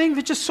something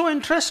which is so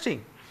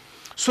interesting.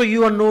 So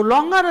you are no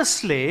longer a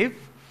slave,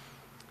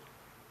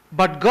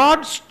 but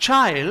God's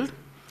child,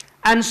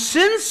 and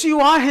since you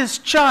are his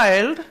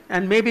child,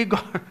 and maybe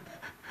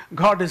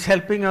God is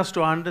helping us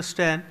to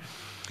understand,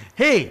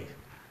 hey,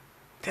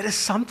 there is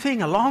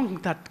something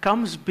along that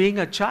comes being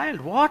a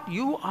child. What?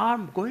 You are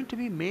going to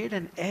be made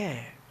an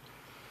heir.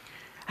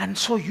 And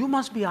so you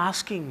must be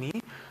asking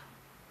me,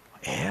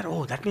 heir?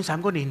 Oh, that means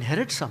I'm going to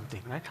inherit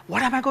something, right?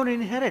 What am I going to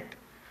inherit?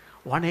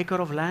 1 acre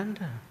of land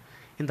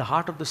in the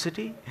heart of the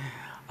city?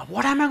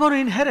 What am I going to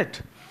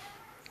inherit?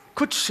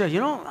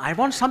 I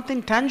want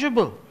something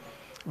tangible.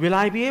 Will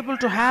I be able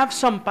to have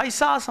some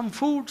paisa, some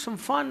food, some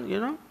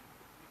fun,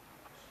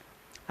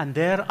 And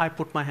there I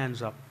put my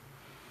hands up.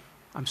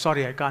 I'm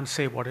sorry, I can't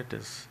say what it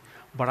is.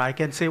 But I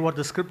can say what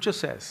the scripture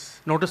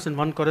says. Notice in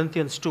 1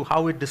 Corinthians 2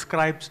 how it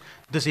describes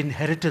this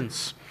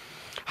inheritance.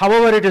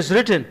 However, it is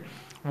written,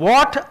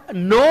 what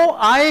no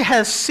eye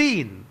has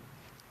seen,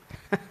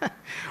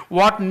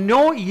 what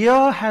no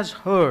ear has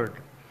heard,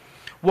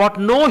 what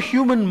no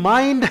human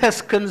mind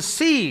has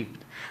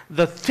conceived,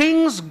 the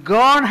things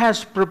God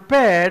has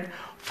prepared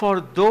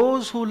for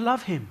those who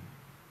love Him.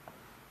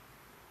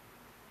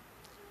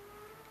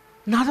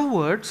 In other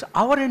words,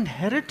 our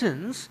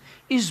inheritance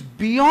is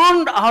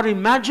beyond our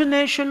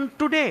imagination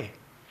today.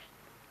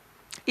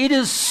 It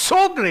is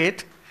so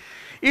great,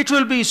 it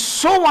will be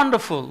so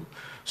wonderful,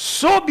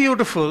 so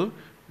beautiful,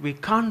 we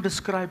can't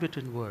describe it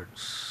in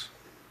words.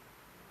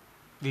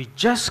 We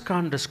just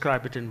can't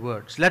describe it in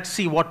words. Let's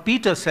see what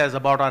Peter says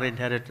about our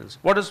inheritance.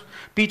 What does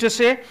Peter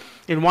say?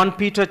 In 1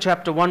 Peter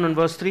chapter 1 and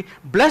verse 3,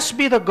 "Blessed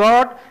be the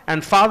God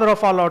and Father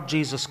of our Lord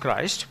Jesus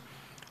Christ,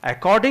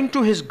 according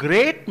to His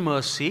great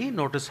mercy,"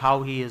 notice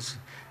how He is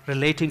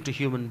relating to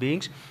human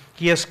beings,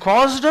 "He has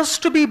caused us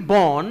to be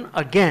born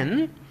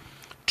again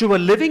to a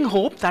living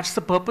hope," that's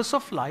the purpose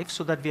of life,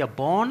 so that we are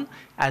born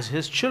as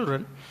His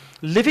children,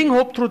 living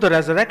hope through the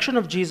resurrection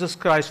of Jesus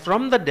Christ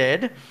from the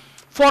dead.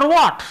 For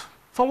what?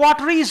 For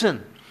what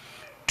reason?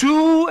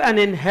 To an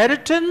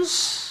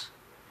inheritance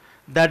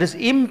that is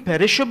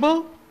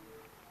imperishable,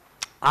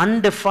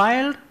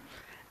 undefiled,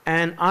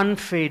 and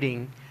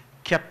unfading,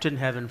 kept in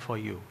heaven for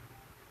you.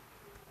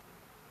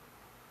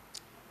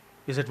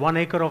 Is it 1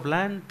 acre of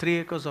land, 3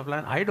 acres of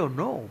land? I don't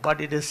know, but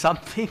it is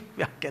something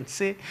I can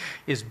say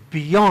is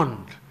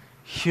beyond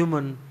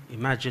human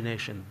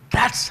imagination.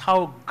 That's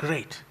how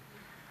great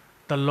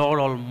the Lord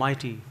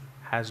Almighty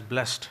has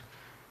blessed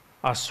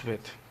us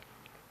with.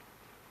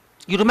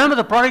 You remember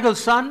the prodigal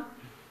son?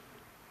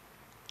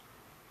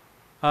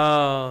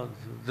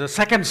 The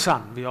second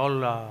son, we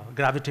all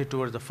gravitate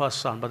towards the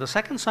first son, but the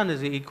second son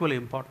is equally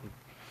important.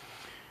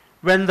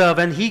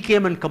 When he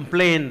came and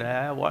complained,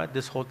 what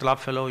this Hotla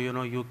fellow,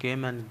 you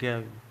came and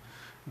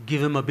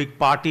give him a big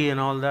party and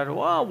all that.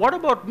 Wow, what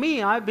about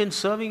me? I've been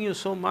serving you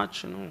so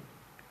much.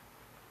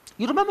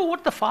 You remember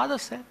what the father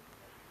said?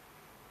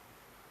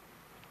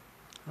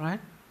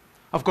 Right?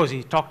 Of course,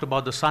 he talked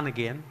about the son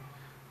again.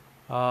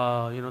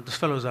 This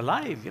fellow is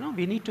alive.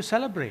 We need to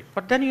celebrate.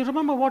 But then you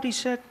remember what he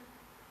said?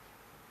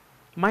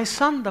 "My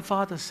son," the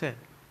father said,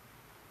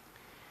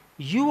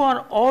 "you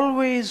are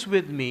always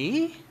with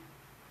me,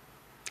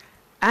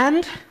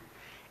 and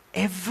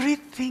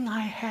everything I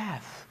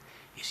have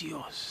is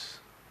yours."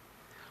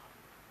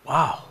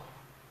 Wow.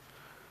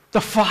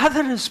 The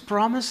father is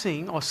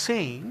promising or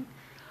saying,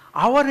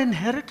 our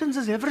inheritance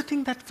is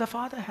everything that the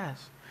father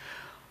has.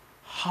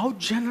 How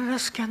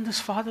generous can this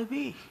father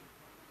be?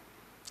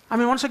 I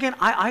mean, once again,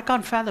 I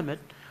can't fathom it.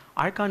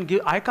 I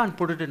can't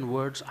put it in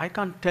words. I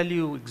can't tell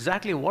you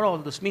exactly what all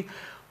this means.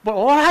 But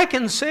all I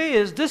can say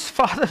is this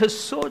father is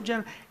so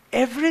generous.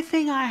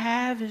 Everything I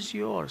have is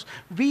yours.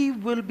 We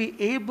will be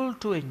able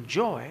to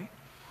enjoy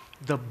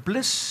the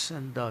bliss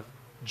and the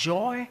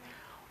joy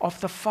of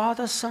the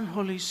Father, Son,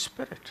 Holy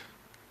Spirit.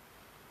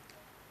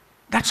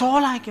 That's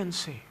all I can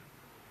say.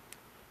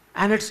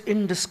 And it's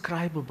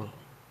indescribable.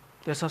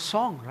 There's a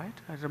song, right?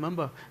 I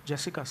remember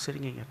Jessica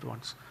singing it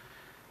once.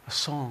 A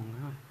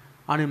song,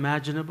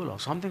 unimaginable or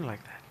something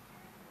like that.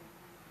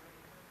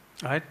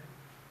 Right?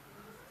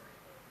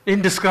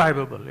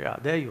 Indescribable. Yeah,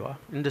 there you are.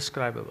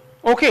 Indescribable.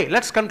 Okay,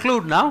 let's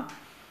conclude now.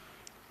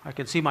 I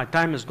can see my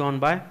time has gone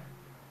by.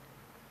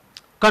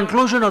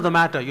 Conclusion of the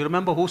matter. You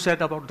remember who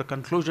said about the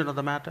conclusion of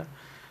the matter?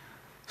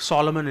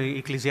 Solomon in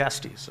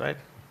Ecclesiastes, right?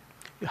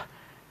 Yeah.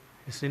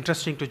 It's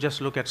interesting to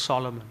just look at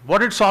Solomon. What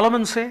did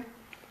Solomon say?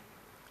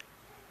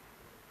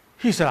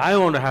 He said, I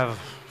want to have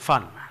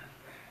fun, man.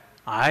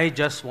 I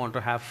just want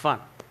to have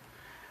fun.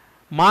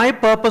 My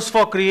purpose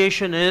for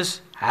creation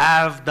is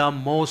have the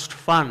most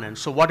fun. And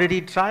so what did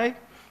he try?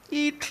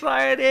 He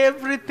tried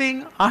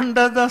everything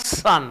under the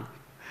sun.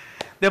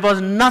 There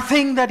was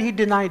nothing that he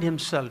denied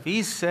himself.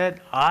 He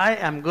said, I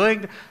am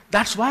going to,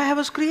 that's why I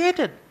was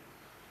created.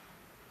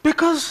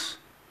 Because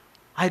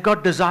I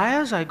got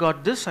desires, I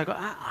got this,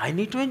 I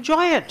need to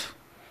enjoy it.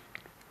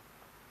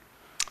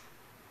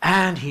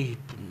 And he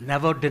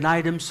never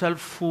denied himself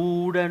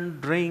food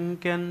and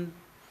drink and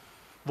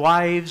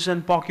wives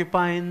and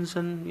porcupines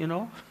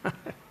and,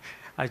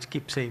 I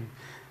keep saying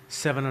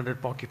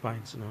 700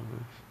 porcupines.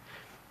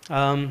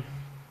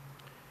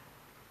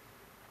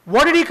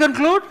 What did he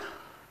conclude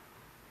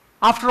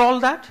after all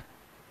that?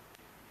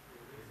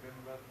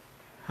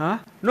 Huh?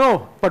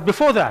 No, but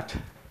before that,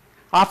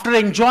 after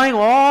enjoying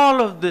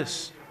all of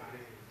this,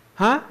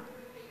 huh?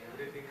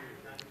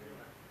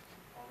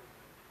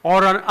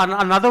 Or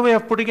another way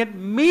of putting it,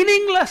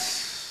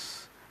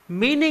 meaningless.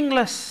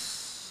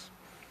 Meaningless.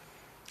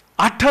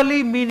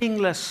 Utterly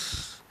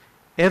meaningless.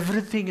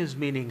 Everything is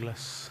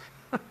meaningless.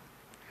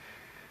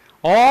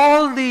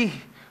 All the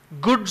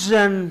goods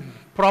and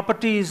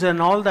properties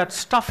and all that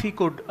stuff he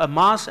could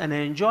amass and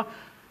enjoy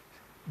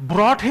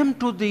brought him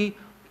to the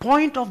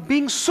point of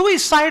being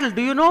suicidal.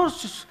 Do you know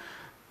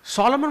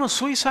Solomon was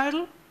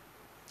suicidal?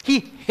 He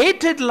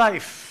hated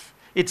life,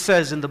 it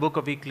says in the book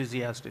of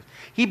Ecclesiastes.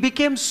 He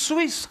became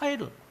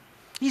suicidal.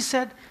 He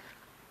said,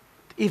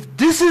 if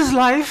this is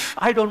life,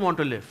 I don't want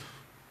to live.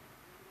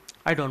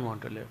 I don't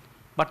want to live.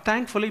 But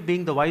thankfully,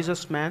 being the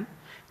wisest man,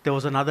 there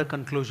was another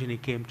conclusion he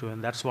came to,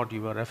 and that's what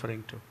you were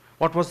referring to.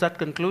 What was that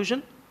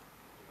conclusion?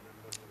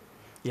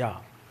 Yeah.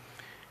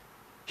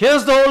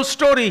 Here's the whole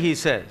story, he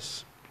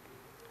says.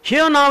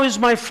 Here now is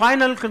my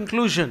final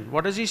conclusion.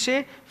 What does he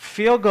say?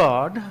 Fear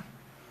God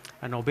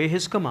and obey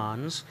his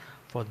commands,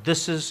 for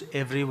this is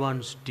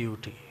everyone's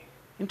duty.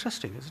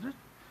 Interesting, isn't it?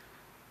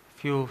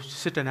 If you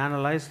sit and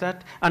analyze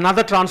that.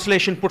 Another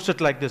translation puts it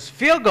like this.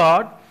 Fear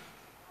God,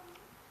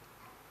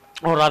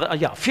 or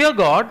rather, fear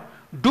God,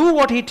 do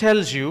what he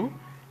tells you,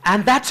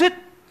 and that's it.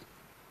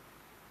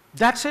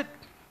 That's it.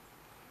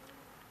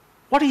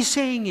 What he's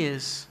saying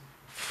is,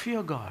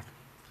 fear God.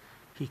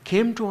 He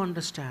came to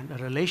understand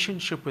a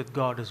relationship with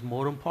God is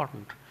more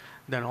important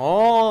than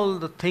all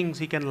the things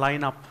he can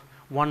line up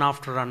one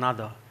after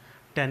another.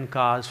 10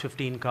 cars,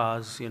 15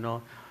 cars,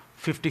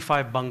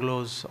 55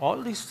 bungalows,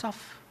 all this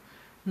stuff.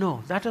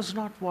 No, that is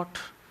not what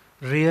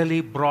really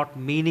brought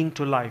meaning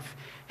to life.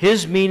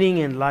 His meaning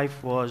in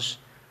life was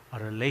a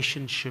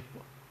relationship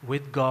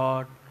with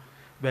God.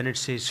 When it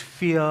says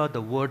fear, the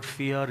word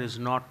fear is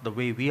not the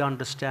way we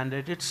understand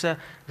it. It's a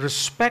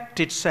respect,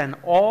 it's an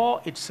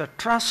awe, it's a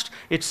trust,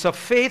 it's a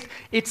faith,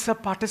 it's a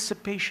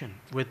participation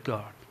with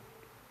God.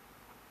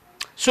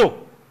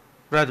 So,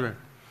 brethren,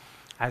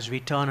 as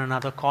we turn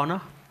another corner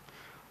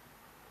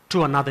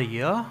to another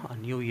year, a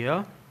new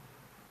year,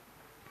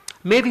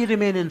 may we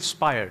remain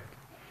inspired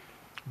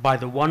by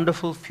the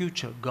wonderful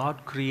future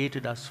God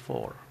created us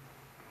for.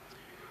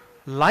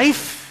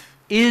 Life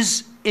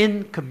is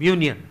in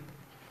communion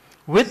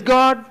with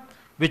God,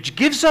 which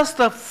gives us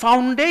the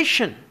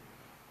foundation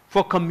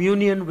for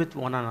communion with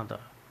one another.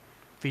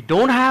 If we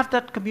don't have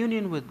that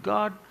communion with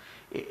God,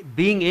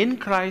 being in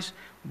Christ,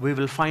 we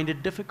will find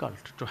it difficult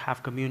to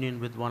have communion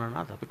with one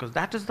another, because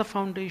that is the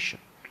foundation.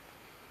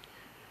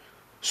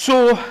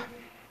 So,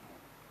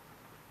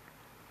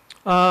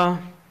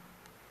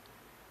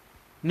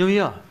 New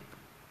Year.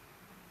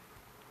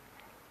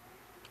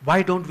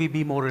 Why don't we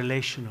be more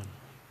relational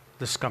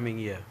this coming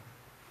year?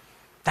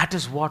 That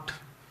is what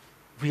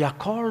we are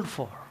called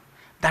for.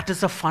 That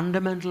is a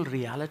fundamental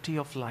reality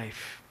of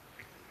life.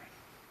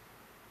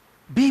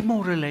 Be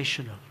more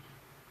relational.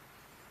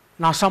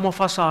 Now, some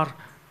of us are,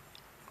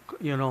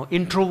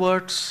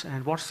 introverts,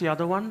 and what's the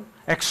other one?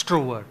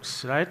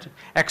 Extroverts, right?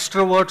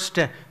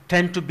 Extroverts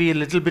tend to be a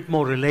little bit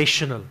more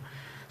relational,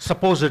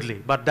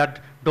 supposedly, but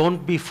that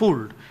don't be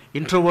fooled.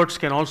 Introverts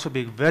can also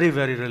be very,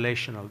 very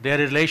relational. Their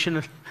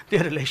relationship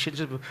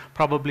is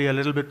probably a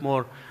little bit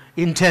more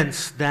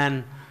intense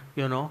than,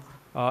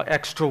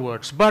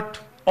 extroverts. But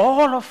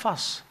all of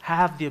us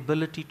have the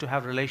ability to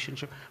have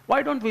relationship.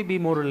 Why don't we be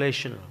more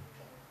relational?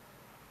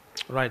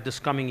 Right, this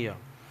coming year.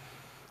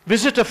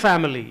 Visit a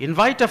family,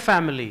 invite a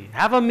family,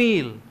 have a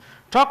meal,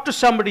 talk to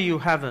somebody you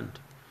haven't.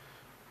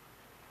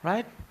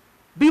 Right?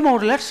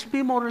 Let's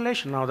be more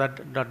relational.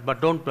 Now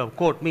but don't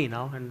quote me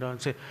now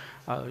and say,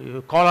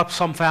 you call up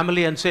some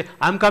family and say,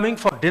 I'm coming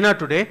for dinner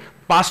today.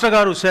 Pastor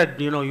Garu said,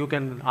 you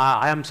can,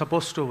 I am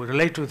supposed to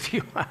relate with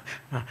you.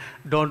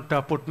 Don't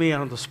put me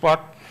on the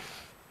spot.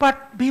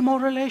 But be more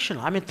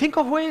relational. Think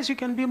of ways you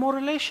can be more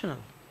relational.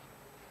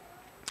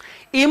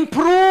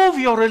 Improve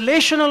your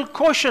relational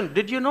quotient.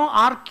 Did you know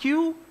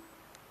RQ?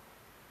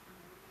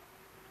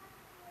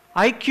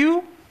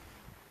 IQ?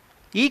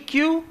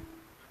 EQ?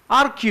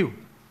 RQ.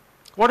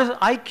 What is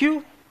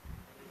IQ?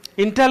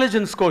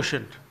 Intelligence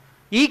quotient.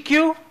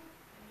 EQ?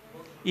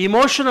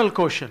 Emotional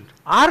quotient.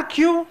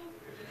 RQ?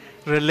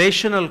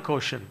 Relational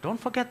quotient. Don't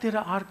forget there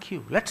are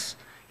RQ. Let's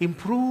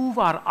improve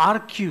our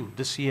RQ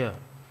this year,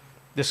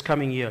 this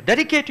coming year.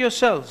 Dedicate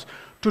yourselves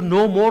to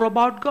know more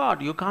about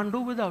God. You can't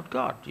do without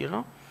God,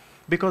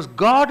 Because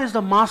God is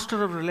the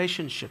master of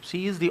relationships.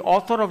 He is the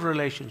author of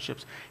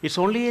relationships. It's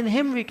only in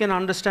Him we can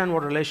understand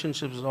what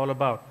relationships is all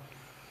about.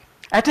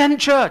 Attend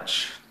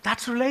church.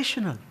 That's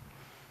relational.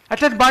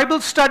 Attend Bible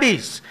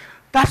studies.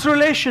 That's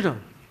relational.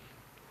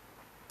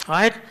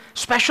 Right?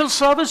 Special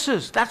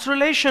services. That's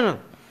relational.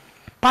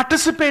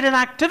 Participate in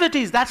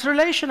activities. That's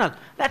relational.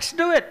 Let's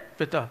do it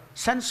with a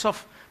sense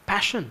of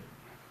passion.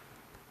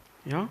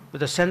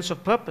 With a sense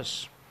of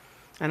purpose.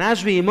 And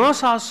as we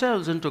immerse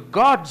ourselves into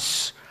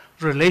God's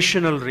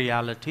relational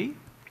reality,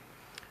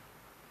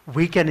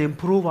 we can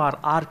improve our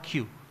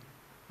RQ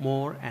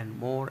more and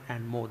more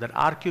and more. That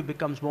RQ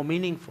becomes more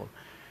meaningful.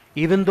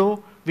 Even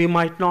though we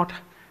might not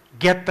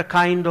get the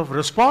kind of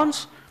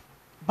response,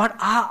 but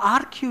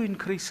our RQ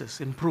increases,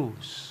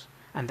 improves.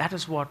 And that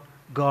is what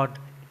God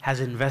has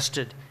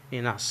invested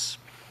in us.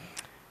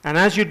 And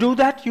as you do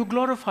that, you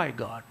glorify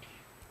God.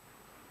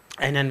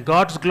 And in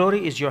God's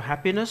glory is your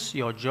happiness,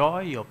 your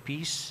joy, your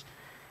peace,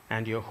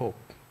 and your hope.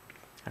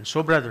 And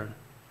so, brethren,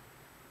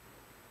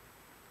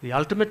 the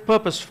ultimate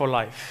purpose for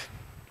life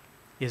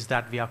is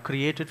that we are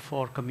created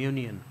for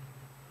communion.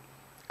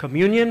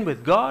 Communion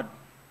with God,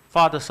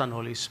 Father, Son,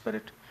 Holy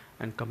Spirit,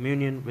 and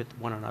communion with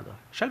one another.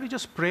 Shall we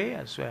just pray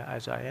as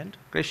I end?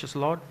 Gracious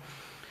Lord,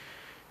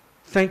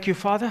 thank you,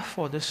 Father,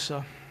 for this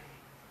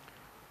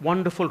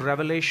wonderful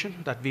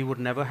revelation that we would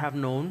never have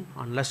known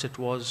unless it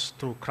was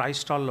through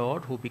Christ our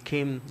Lord, who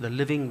became the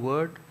living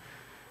Word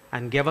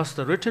and gave us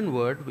the written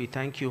Word. We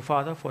thank you,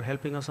 Father, for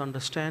helping us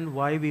understand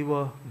why we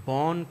were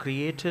born,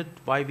 created,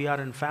 why we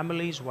are in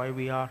families, why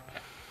we are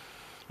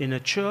in a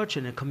church,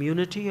 in a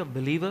community of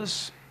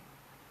believers.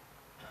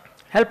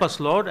 Help us,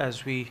 Lord,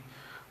 as we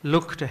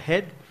look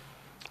ahead,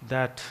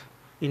 that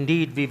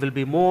indeed we will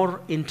be more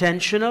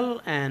intentional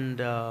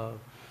and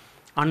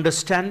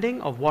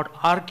understanding of what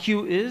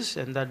RQ is,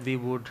 and that we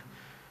would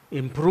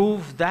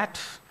improve that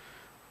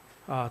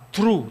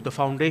through the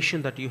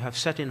foundation that you have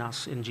set in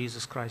us in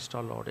Jesus Christ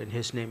our Lord. In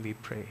His name we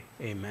pray.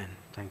 Amen.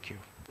 Thank you.